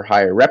aim for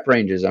higher rep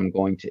ranges. I'm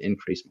going to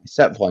increase my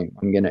set volume.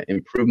 I'm going to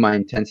improve my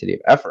intensity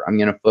of effort. I'm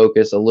going to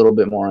focus a little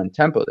bit more on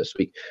tempo this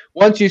week.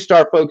 Once you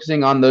start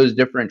focusing on those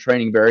different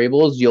training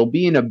variables, you'll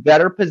be in a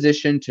better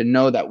position to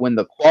know that when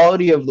the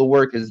quality of the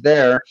work is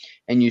there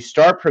and you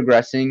start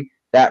progressing,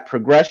 that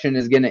progression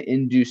is going to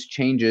induce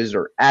changes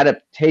or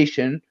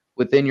adaptation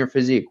within your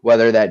physique,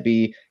 whether that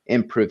be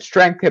improved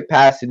strength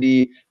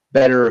capacity,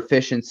 better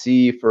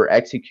efficiency for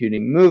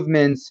executing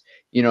movements,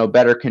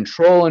 better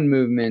control in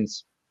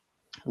movements,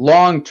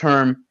 long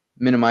term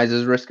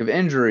minimizes risk of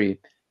injury,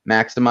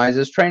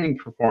 maximizes training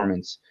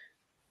performance,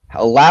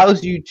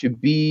 allows you to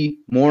be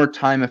more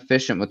time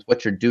efficient with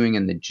what you're doing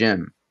in the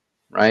gym,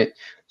 right?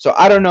 So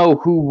I don't know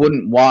who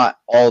wouldn't want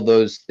all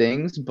those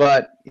things,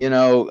 but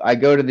I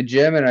go to the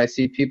gym and I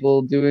see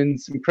people doing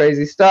some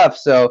crazy stuff.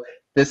 So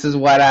this is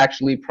what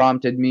actually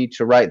prompted me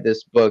to write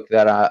this book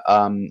that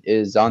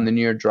is on the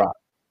near drop.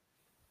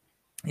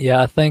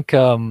 Yeah, I think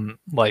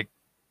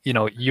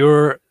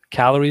your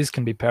calories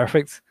can be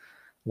perfect,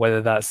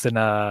 whether that's in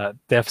a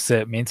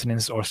deficit,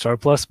 maintenance, or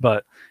surplus.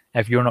 But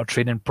if you're not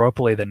training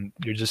properly, then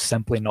you're just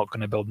simply not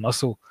going to build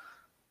muscle.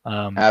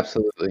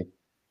 Absolutely.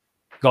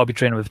 Got to be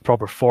training with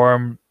proper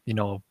form.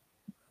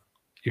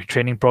 Your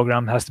training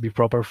program has to be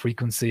proper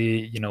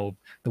frequency.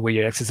 The way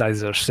your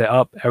exercises are set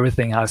up,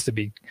 everything has to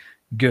be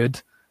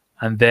good,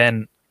 and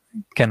then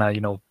kind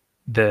of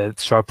the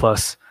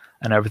surplus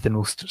and everything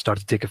will start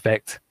to take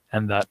effect.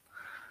 And that,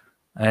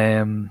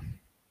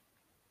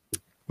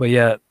 but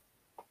yeah,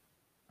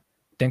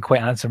 didn't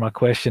quite answer my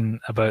question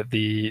about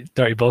the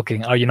dirty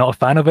bulking. Are you not a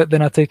fan of it?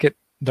 Then I take it,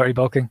 dirty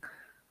bulking.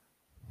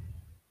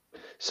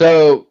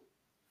 So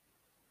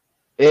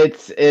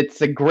it's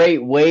a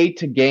great way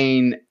to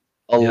gain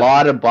a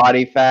lot of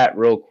body fat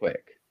real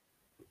quick.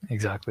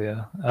 Exactly.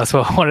 Yeah, that's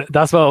what I wanted.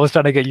 That's what I was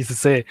trying to get you to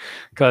say,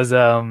 because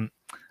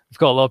we've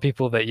got a lot of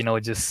people that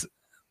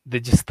they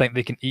just think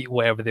they can eat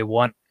whatever they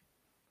want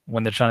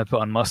when they're trying to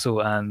put on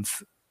muscle, and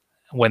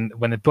when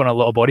they put on a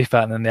lot of body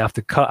fat and then they have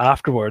to cut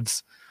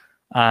afterwards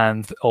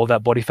and all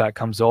that body fat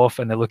comes off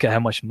and they look at how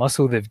much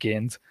muscle they've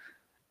gained,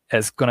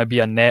 it's going to be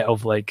a net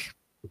of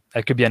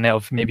it could be a net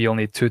of maybe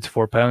only 2 to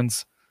 4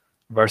 pounds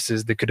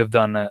versus they could have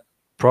done it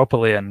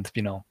properly and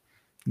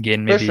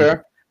gain maybe For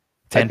sure.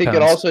 10 I think pounds.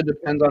 it also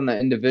depends on the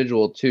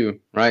individual too,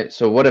 right?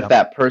 So what if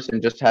that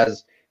person just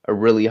has a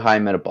really high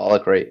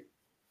metabolic rate,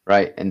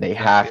 right? And they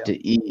have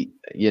to eat,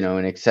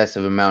 an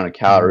excessive amount of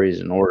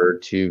calories in order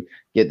to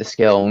get the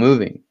scale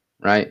moving,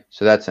 right?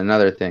 So that's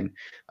another thing.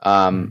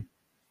 And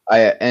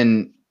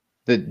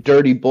the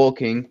dirty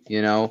bulking,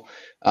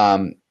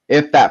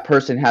 if that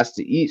person has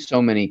to eat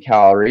so many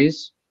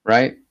calories,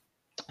 right?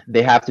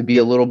 They have to be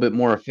a little bit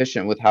more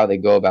efficient with how they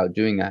go about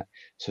doing that.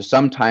 So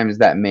sometimes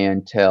that may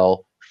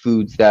entail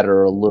foods that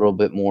are a little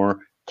bit more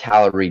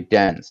calorie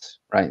dense,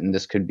 right? And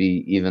this could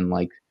be even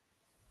like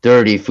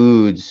dirty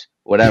foods,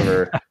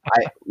 whatever.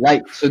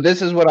 So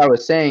this is what I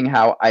was saying,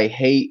 how I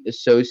hate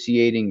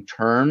associating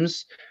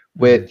terms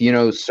with,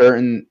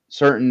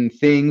 certain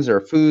things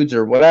or foods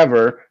or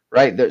whatever,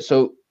 right?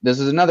 So this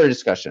is another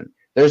discussion.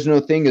 There's no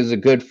thing as a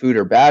good food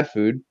or bad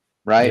food,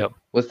 right? Yep.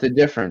 What's the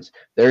difference?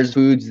 There's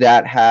foods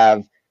that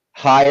have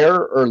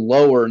higher or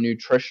lower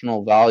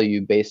nutritional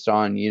value based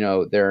on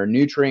their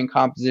nutrient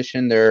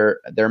composition, their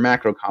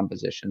macro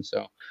composition.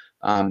 So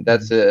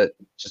that's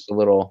just a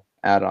little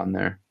add on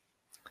there.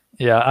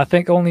 Yeah, I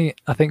think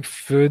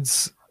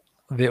foods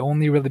they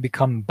only really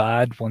become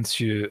bad once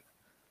you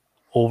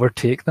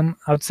overtake them,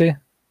 I would say.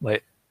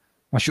 Like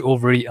once you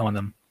overeat on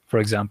them, for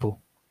example.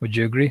 Would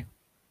you agree?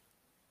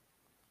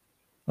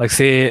 Like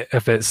say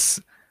if it's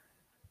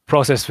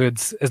processed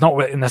foods, it's not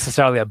really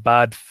necessarily a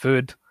bad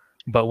food,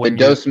 but The when you,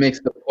 dose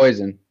makes the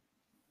poison.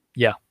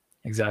 yeah,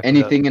 exactly.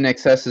 Anything in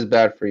excess is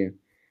bad for you.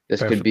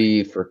 This could Perfect.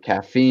 be for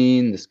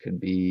caffeine. This could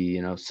be,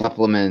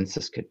 supplements.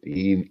 This could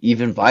be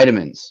even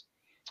vitamins.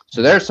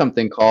 So there's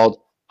something called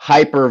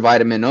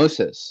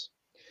hypervitaminosis,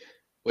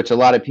 which a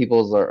lot of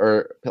people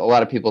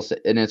say,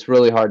 and it's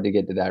really hard to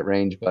get to that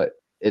range, but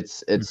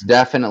it's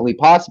definitely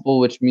possible,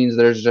 which means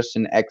there's just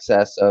an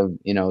excess of,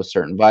 a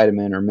certain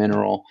vitamin or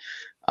mineral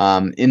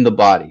in the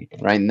body,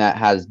 right? And that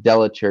has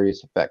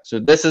deleterious effects. So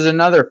this is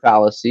another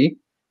fallacy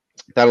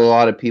that a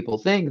lot of people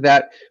think,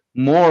 that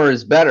more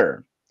is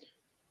better.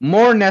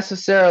 More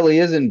necessarily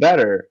isn't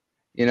better.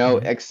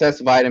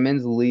 Excess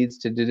vitamins leads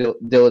to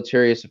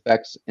deleterious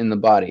effects in the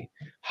body.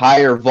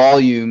 Higher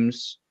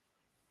volumes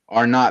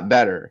are not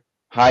better.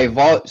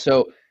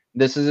 So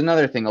this is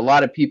another thing. A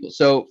lot of people.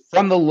 So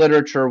from the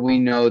literature, we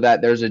know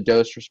that there's a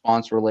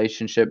dose-response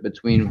relationship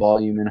between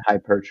volume and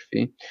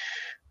hypertrophy,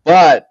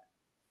 but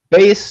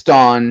based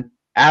on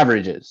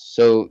averages.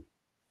 So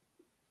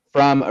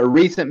from a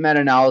recent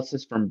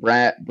meta-analysis from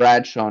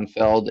Brad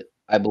Schoenfeld,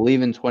 I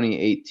believe in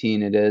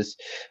 2018 it is,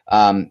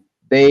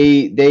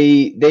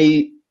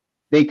 they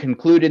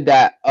concluded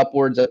that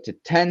upwards up to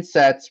 10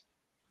 sets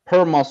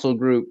per muscle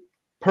group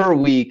per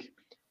week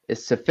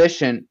is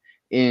sufficient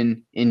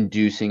in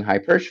inducing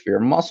hypertrophy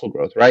or muscle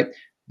growth, right?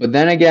 But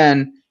then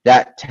again,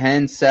 that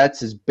 10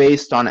 sets is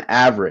based on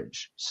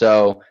average.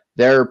 So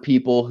there are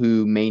people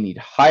who may need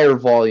higher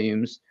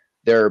volumes.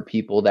 There are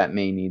people that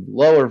may need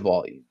lower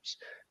volumes.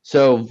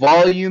 So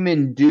volume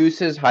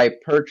induces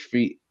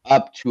hypertrophy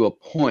up to a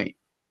point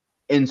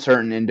in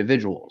certain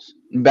individuals.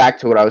 Back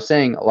to what I was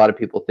saying, a lot of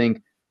people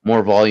think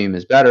more volume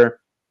is better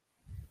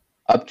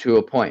up to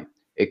a point.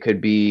 It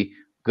could be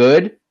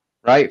good,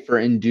 right, for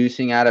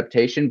inducing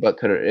adaptation,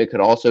 but it could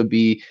also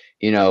be,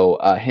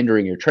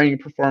 hindering your training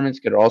performance,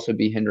 could also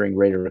be hindering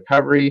rate of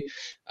recovery.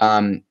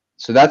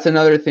 So that's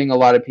another thing a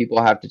lot of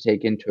people have to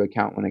take into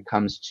account when it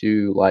comes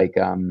to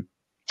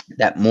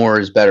that more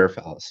is better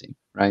fallacy,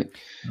 right?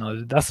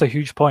 No, that's a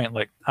huge point.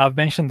 Like I've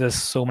mentioned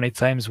this so many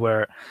times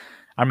where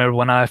I remember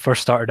when I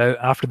first started out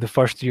after the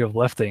first year of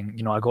lifting,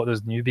 I got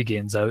those newbie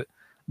gains out,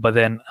 but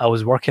then I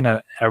was working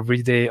out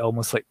every day,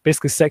 almost like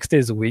basically 6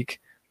 days a week,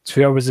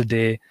 2 hours a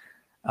day.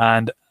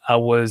 And I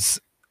was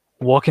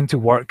walking to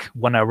work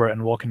 1 hour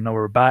and walking an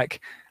hour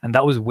back. And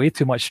that was way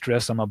too much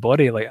stress on my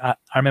body. Like I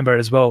remember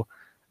as well,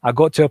 I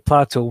got to a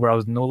plateau where I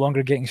was no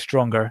longer getting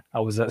stronger. I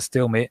was at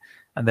stalemate.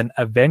 And then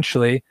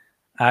eventually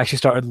I actually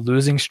started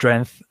losing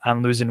strength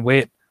and losing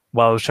weight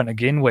while I was trying to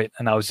gain weight.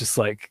 And I was just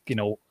like,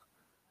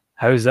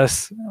 how is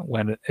this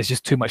when it's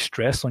just too much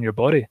stress on your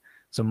body?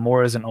 So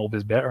more isn't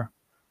always better.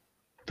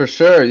 For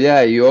sure.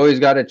 Yeah. You always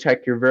got to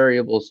check your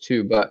variables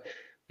too, but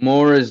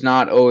more is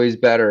not always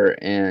better.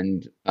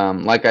 And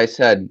like I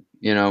said,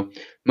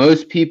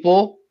 most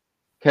people,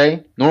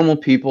 okay, normal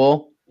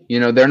people,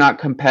 they're not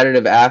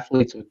competitive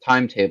athletes with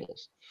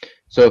timetables.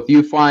 So if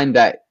you find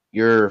that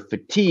you're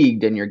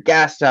fatigued and you're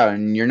gassed out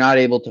and you're not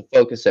able to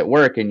focus at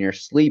work and your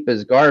sleep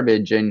is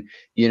garbage and,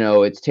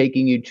 it's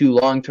taking you too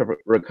long to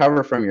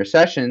recover from your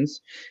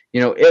sessions,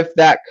 if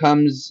that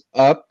comes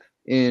up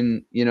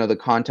in, the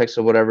context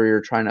of whatever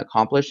you're trying to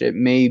accomplish, it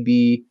may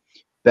be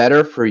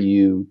better for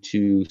you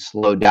to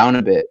slow down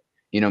a bit.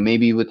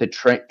 Maybe with a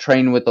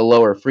train with a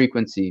lower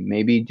frequency,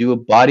 maybe do a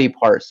body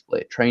part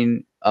split,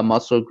 train a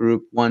muscle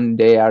group one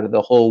day out of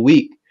the whole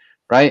week,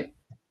 right?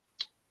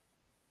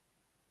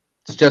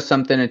 It's just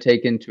something to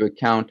take into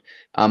account.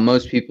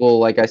 Most people,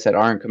 like I said,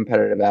 aren't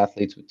competitive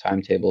athletes with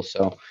timetables.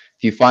 So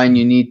if you find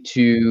you need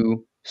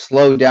to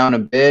slow down a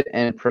bit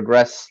and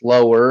progress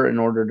slower in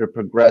order to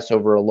progress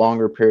over a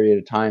longer period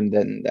of time,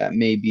 then that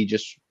may be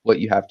just what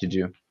you have to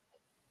do.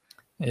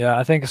 Yeah,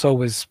 I think it's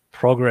always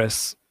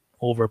progress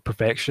over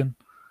perfection.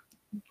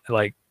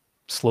 Like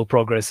slow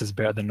progress is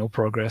better than no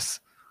progress.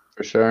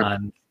 For sure.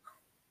 And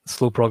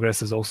slow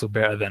progress is also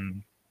better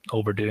than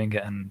overdoing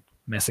it and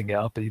messing it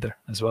up either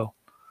as well.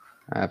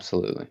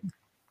 Absolutely.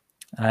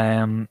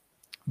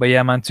 But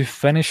yeah, man, to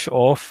finish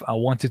off, I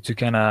wanted to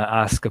kind of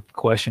ask a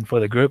question for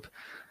the group.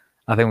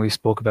 I think we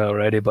spoke about it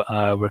already, but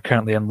we're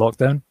currently in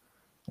lockdown.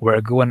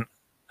 We're going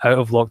out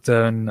of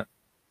lockdown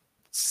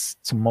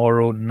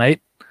tomorrow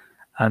night.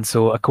 And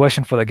so a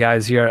question for the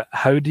guys here,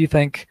 how do you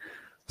think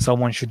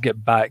someone should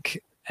get back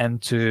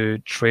into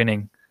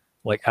training,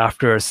 like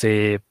after,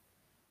 say,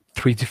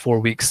 3 to 4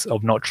 weeks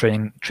of not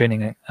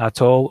training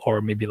at all,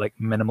 or maybe like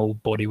minimal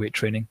body weight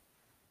training?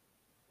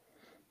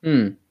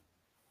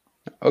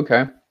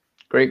 Okay.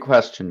 Great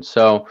question.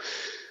 So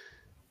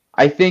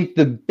I think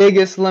the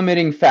biggest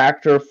limiting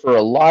factor for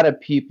a lot of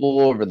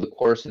people over the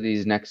course of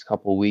these next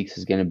couple of weeks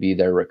is going to be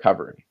their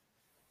recovery,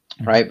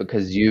 right?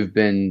 Because you've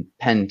been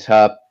pent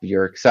up,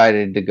 you're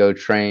excited to go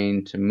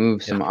train, to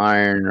move some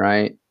iron,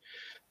 right?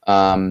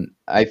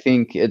 I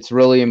think it's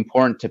really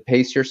important to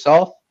pace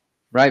yourself.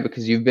 right?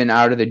 Because you've been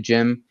out of the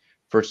gym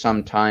for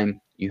some time.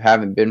 You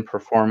haven't been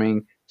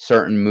performing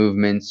certain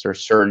movements or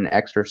certain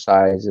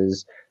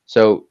exercises.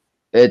 So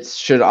it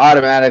should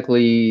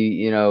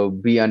automatically,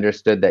 be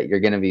understood that you're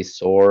going to be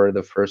sore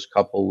the first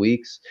couple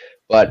weeks,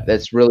 but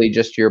that's really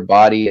just your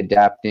body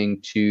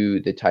adapting to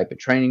the type of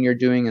training you're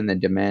doing and the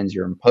demands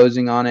you're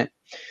imposing on it.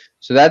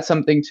 So that's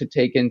something to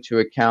take into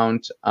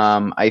account.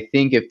 I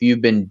think if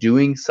you've been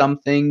doing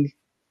something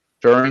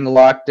during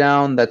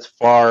lockdown, that's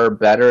far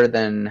better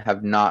than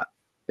have not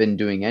been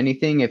doing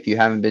anything. If you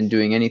haven't been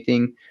doing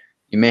anything,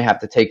 you may have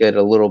to take it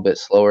a little bit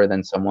slower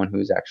than someone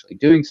who's actually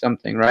doing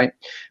something, right?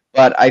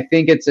 But I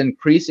think it's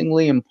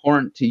increasingly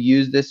important to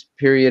use this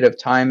period of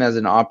time as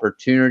an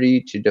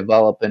opportunity to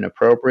develop an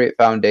appropriate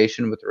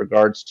foundation with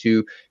regards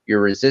to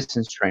your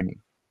resistance training,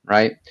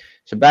 right?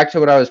 So back to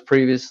what I was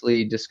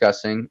previously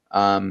discussing,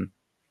 I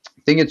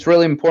think it's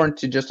really important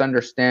to just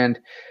understand,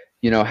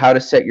 how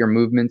to set your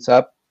movements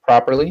up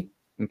properly,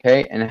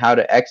 okay, and how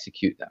to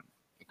execute them,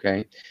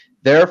 okay.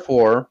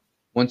 Therefore,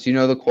 once you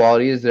know the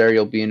quality is there,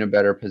 you'll be in a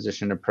better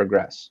position to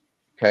progress,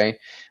 okay.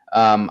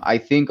 I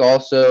think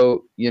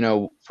also,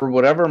 for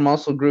whatever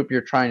muscle group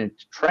you're trying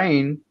to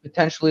train,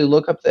 potentially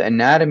look up the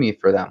anatomy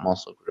for that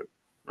muscle group,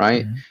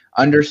 right? Mm-hmm.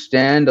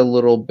 Understand a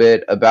little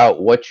bit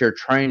about what you're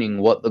training,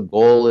 what the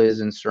goal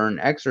is in certain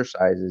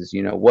exercises,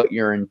 what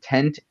your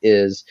intent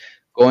is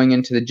going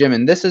into the gym.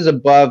 And this is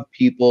above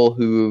people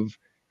who've,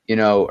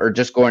 are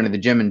just going to the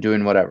gym and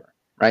doing whatever,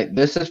 right?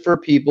 This is for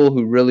people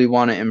who really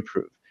want to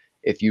improve.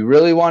 If you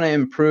really want to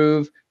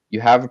improve, you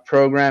have a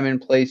program in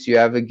place, you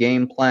have a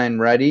game plan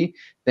ready,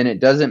 then it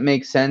doesn't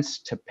make sense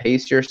to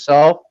pace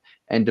yourself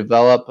and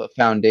develop a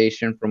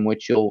foundation from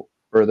which you'll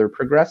further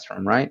progress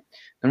from, right?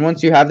 And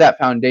once you have that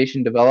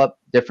foundation developed,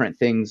 different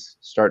things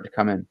start to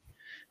come in.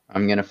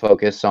 I'm going to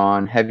focus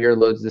on heavier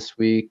loads this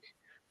week.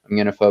 I'm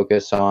going to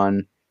focus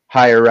on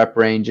higher rep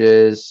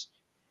ranges.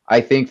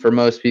 I think for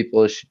most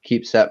people, it should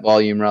keep set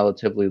volume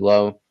relatively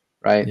low,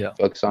 right? Yeah.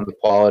 Focus on the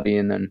quality.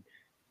 And then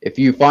if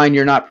you find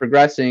you're not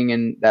progressing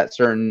in that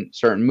certain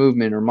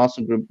movement or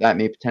muscle group, that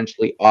may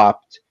potentially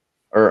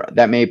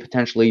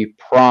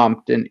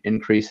prompt an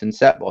increase in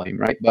set volume,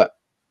 right? But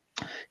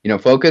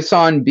focus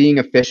on being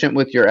efficient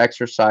with your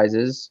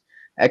exercises,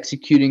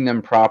 executing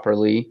them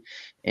properly,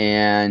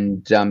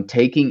 and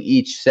taking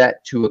each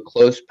set to a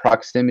close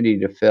proximity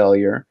to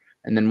failure.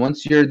 And then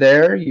once you're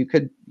there, you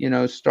could,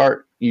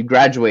 you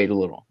graduate a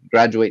little,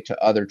 graduate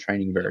to other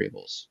training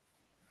variables.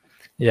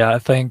 Yeah, I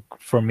think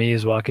for me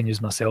as well, I can use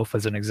myself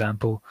as an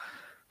example.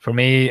 For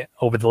me,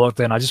 over the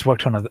lockdown, I just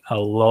worked on a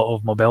lot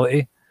of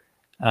mobility.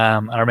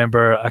 I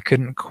remember I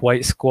couldn't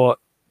quite squat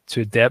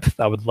to depth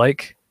I would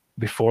like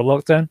before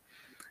lockdown.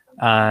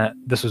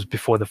 This was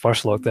before the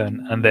first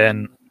lockdown. And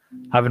then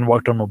having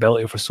worked on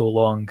mobility for so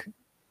long,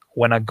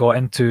 when I got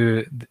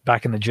into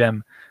back in the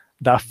gym,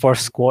 that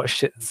first squat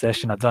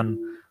session I done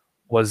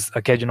was,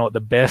 I kid you not,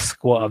 the best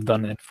squat I've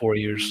done in 4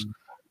 years.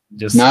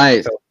 Just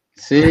nice.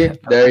 See,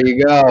 there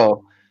you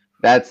go.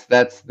 That's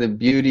the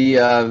beauty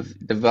of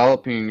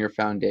developing your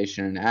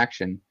foundation in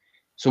action.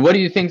 So what do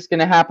you think is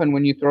going to happen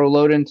when you throw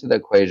load into the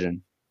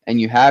equation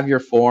and you have your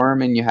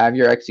form and you have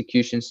your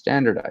execution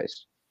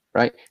standardized,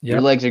 right? Yep.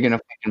 Your legs are going to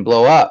fucking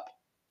blow up.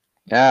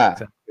 Yeah.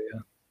 Exactly,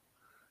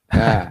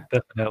 yeah.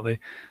 Definitely.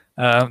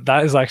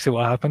 That is actually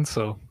what happened.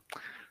 So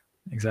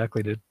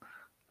exactly, dude.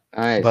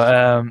 Nice.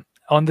 But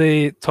on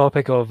the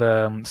topic of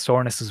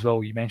soreness as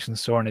well, you mentioned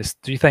soreness.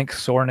 Do you think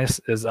soreness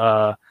is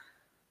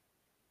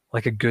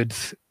like a good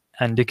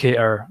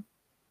indicator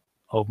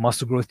of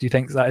muscle growth? Do you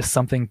think that is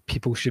something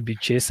people should be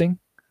chasing,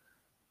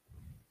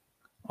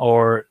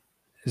 or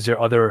is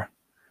there other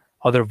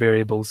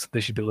variables they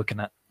should be looking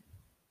at?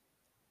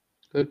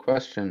 Good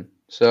question.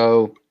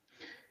 So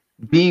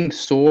being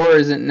sore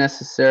isn't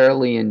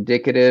necessarily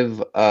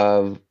indicative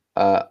of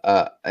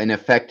an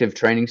effective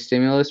training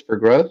stimulus for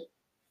growth,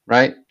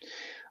 right?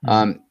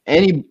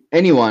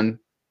 Anyone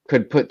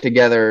could put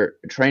together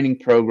a training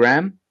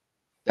program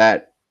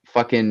that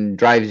fucking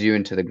drives you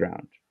into the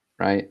ground,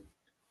 right?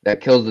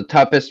 That kills the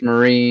toughest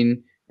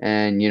Marine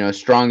and,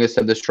 strongest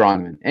of the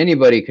strongmen.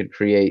 Anybody could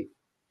create,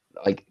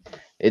 like,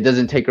 it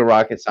doesn't take a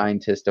rocket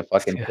scientist to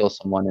fucking kill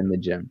someone in the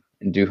gym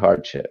and do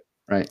hard shit,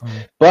 right?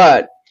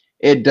 But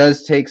it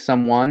does take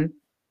someone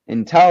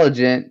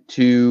intelligent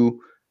to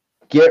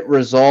get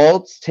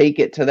results, take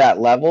it to that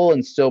level,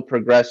 and still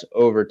progress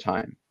over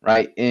time,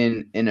 right?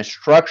 In a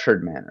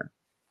structured manner.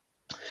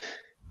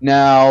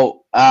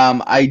 Now,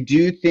 I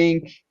do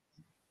think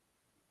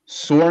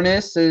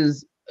soreness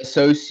is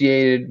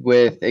associated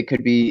with, it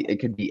could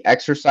be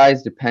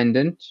exercise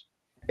dependent.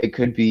 It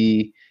could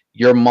be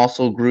your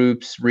muscle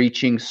groups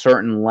reaching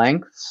certain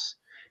lengths,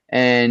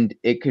 and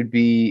it could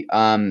be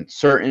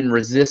certain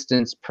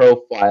resistance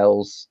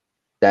profiles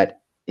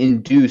that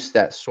induce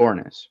that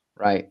soreness,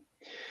 right?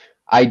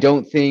 I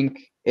don't think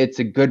it's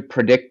a good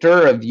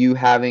predictor of you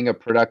having a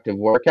productive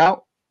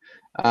workout.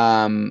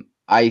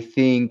 I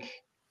think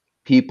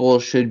people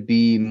should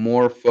be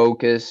more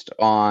focused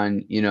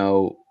on,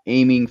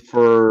 aiming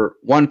for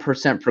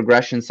 1%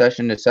 progression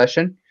session to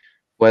session,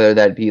 whether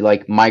that be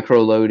like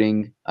micro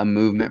loading a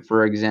movement,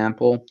 for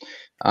example.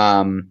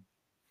 And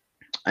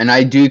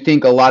I do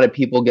think a lot of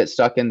people get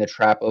stuck in the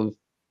trap of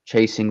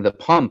chasing the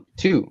pump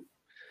too.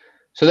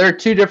 So there are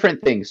two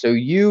different things. So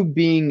you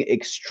being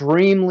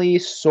extremely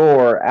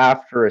sore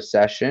after a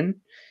session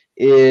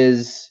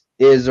is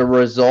a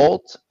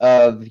result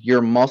of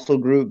your muscle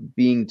group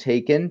being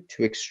taken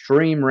to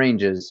extreme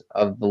ranges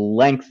of the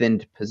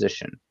lengthened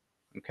position.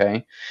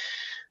 Okay.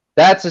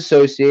 That's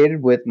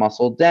associated with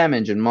muscle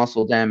damage, and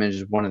muscle damage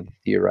is one of the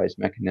theorized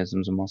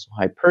mechanisms of muscle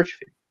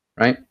hypertrophy,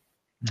 right?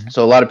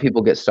 So a lot of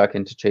people get stuck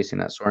into chasing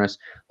that soreness.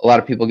 A lot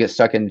of people get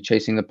stuck into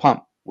chasing the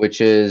pump,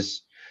 which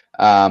is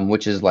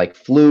like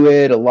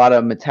fluid, a lot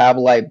of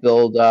metabolite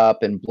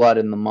buildup and blood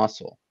in the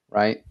muscle,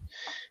 right?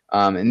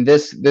 And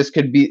this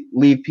could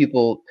leave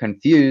people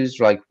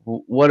confused, like,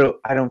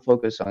 I don't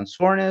focus on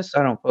soreness.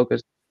 I don't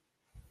focus.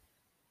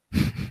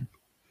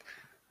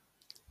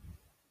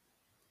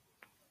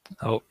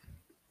 Oh,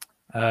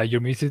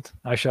 you're muted,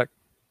 Ishak.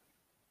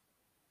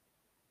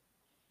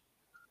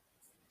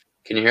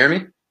 Can you hear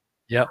me?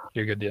 Yep,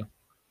 you're good, deal.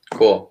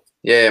 Cool.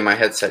 Yeah, my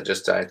headset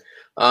just died.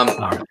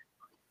 Right.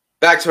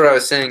 Back to what I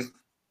was saying.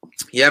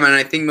 Yeah, man,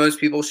 I think most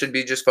people should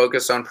be just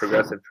focused on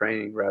progressive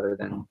training rather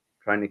than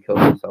trying to kill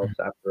themselves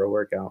after a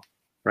workout,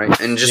 right?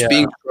 And just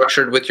being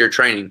structured with your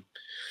training.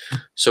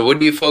 So what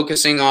are you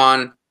focusing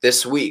on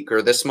this week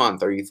or this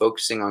month? Are you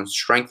focusing on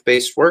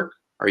strength-based work?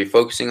 Are you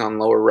focusing on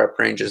lower rep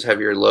ranges,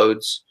 heavier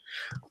loads?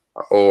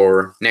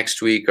 Or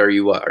next week, are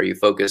you what? Are you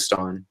focused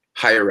on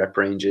higher rep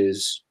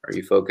ranges? Are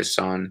you focused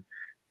on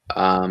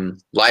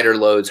lighter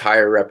loads,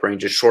 higher rep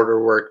ranges,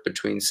 shorter work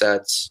between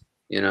sets,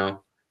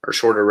 or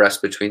shorter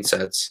rest between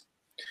sets?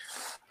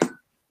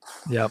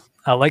 Yeah,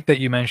 I like that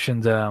you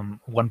mentioned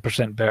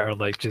 1% better,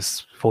 like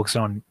just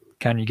focusing on,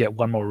 can you get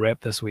one more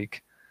rep this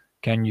week?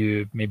 Can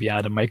you maybe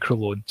add a micro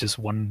load, just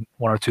one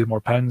or two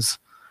more pounds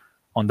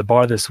on the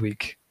bar this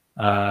week?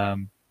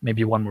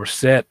 Maybe one more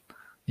set,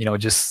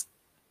 just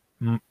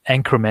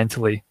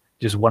incrementally,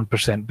 just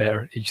 1%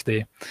 better each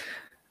day.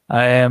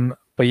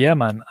 But yeah,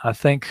 man, I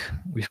think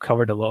we've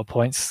covered a lot of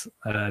points.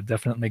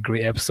 Definitely a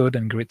great episode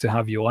and great to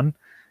have you on.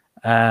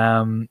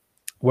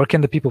 Where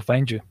can the people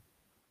find you?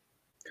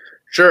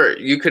 Sure.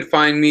 You could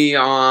find me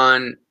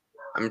I'm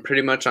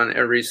pretty much on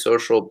every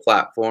social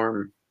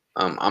platform.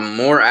 I'm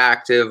more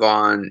active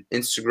on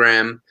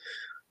Instagram.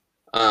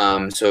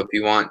 So if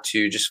you want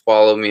to just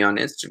follow me on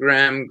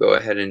Instagram, go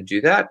ahead and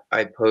do that.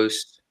 I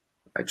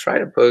try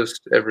to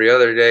post every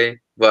other day,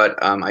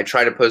 but I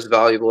try to post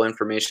valuable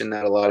information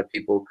that a lot of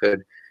people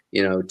could,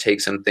 take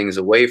some things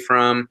away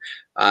from.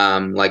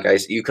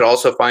 You could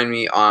also find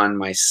me on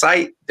my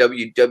site,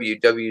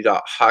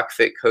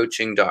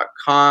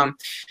 www.hawkfitcoaching.com.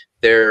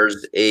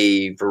 There's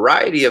a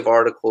variety of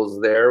articles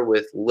there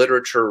with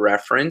literature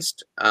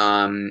referenced,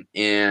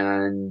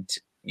 and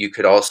you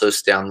could also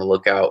stay on the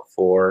lookout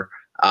for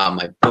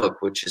my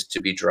book, which is to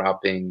be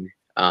dropping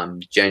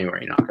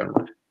January, knock on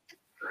wood.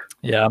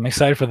 Yeah, I'm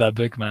excited for that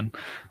book, man.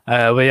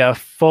 But yeah,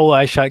 follow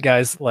Ishak,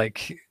 guys.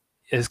 Like,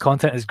 his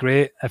content is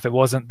great. If it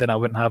wasn't, then I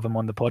wouldn't have him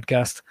on the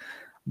podcast.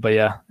 But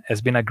yeah,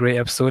 it's been a great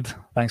episode.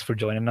 Thanks for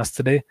joining us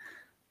today.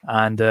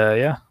 And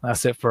yeah,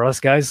 that's it for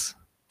us, guys.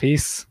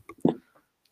 Peace.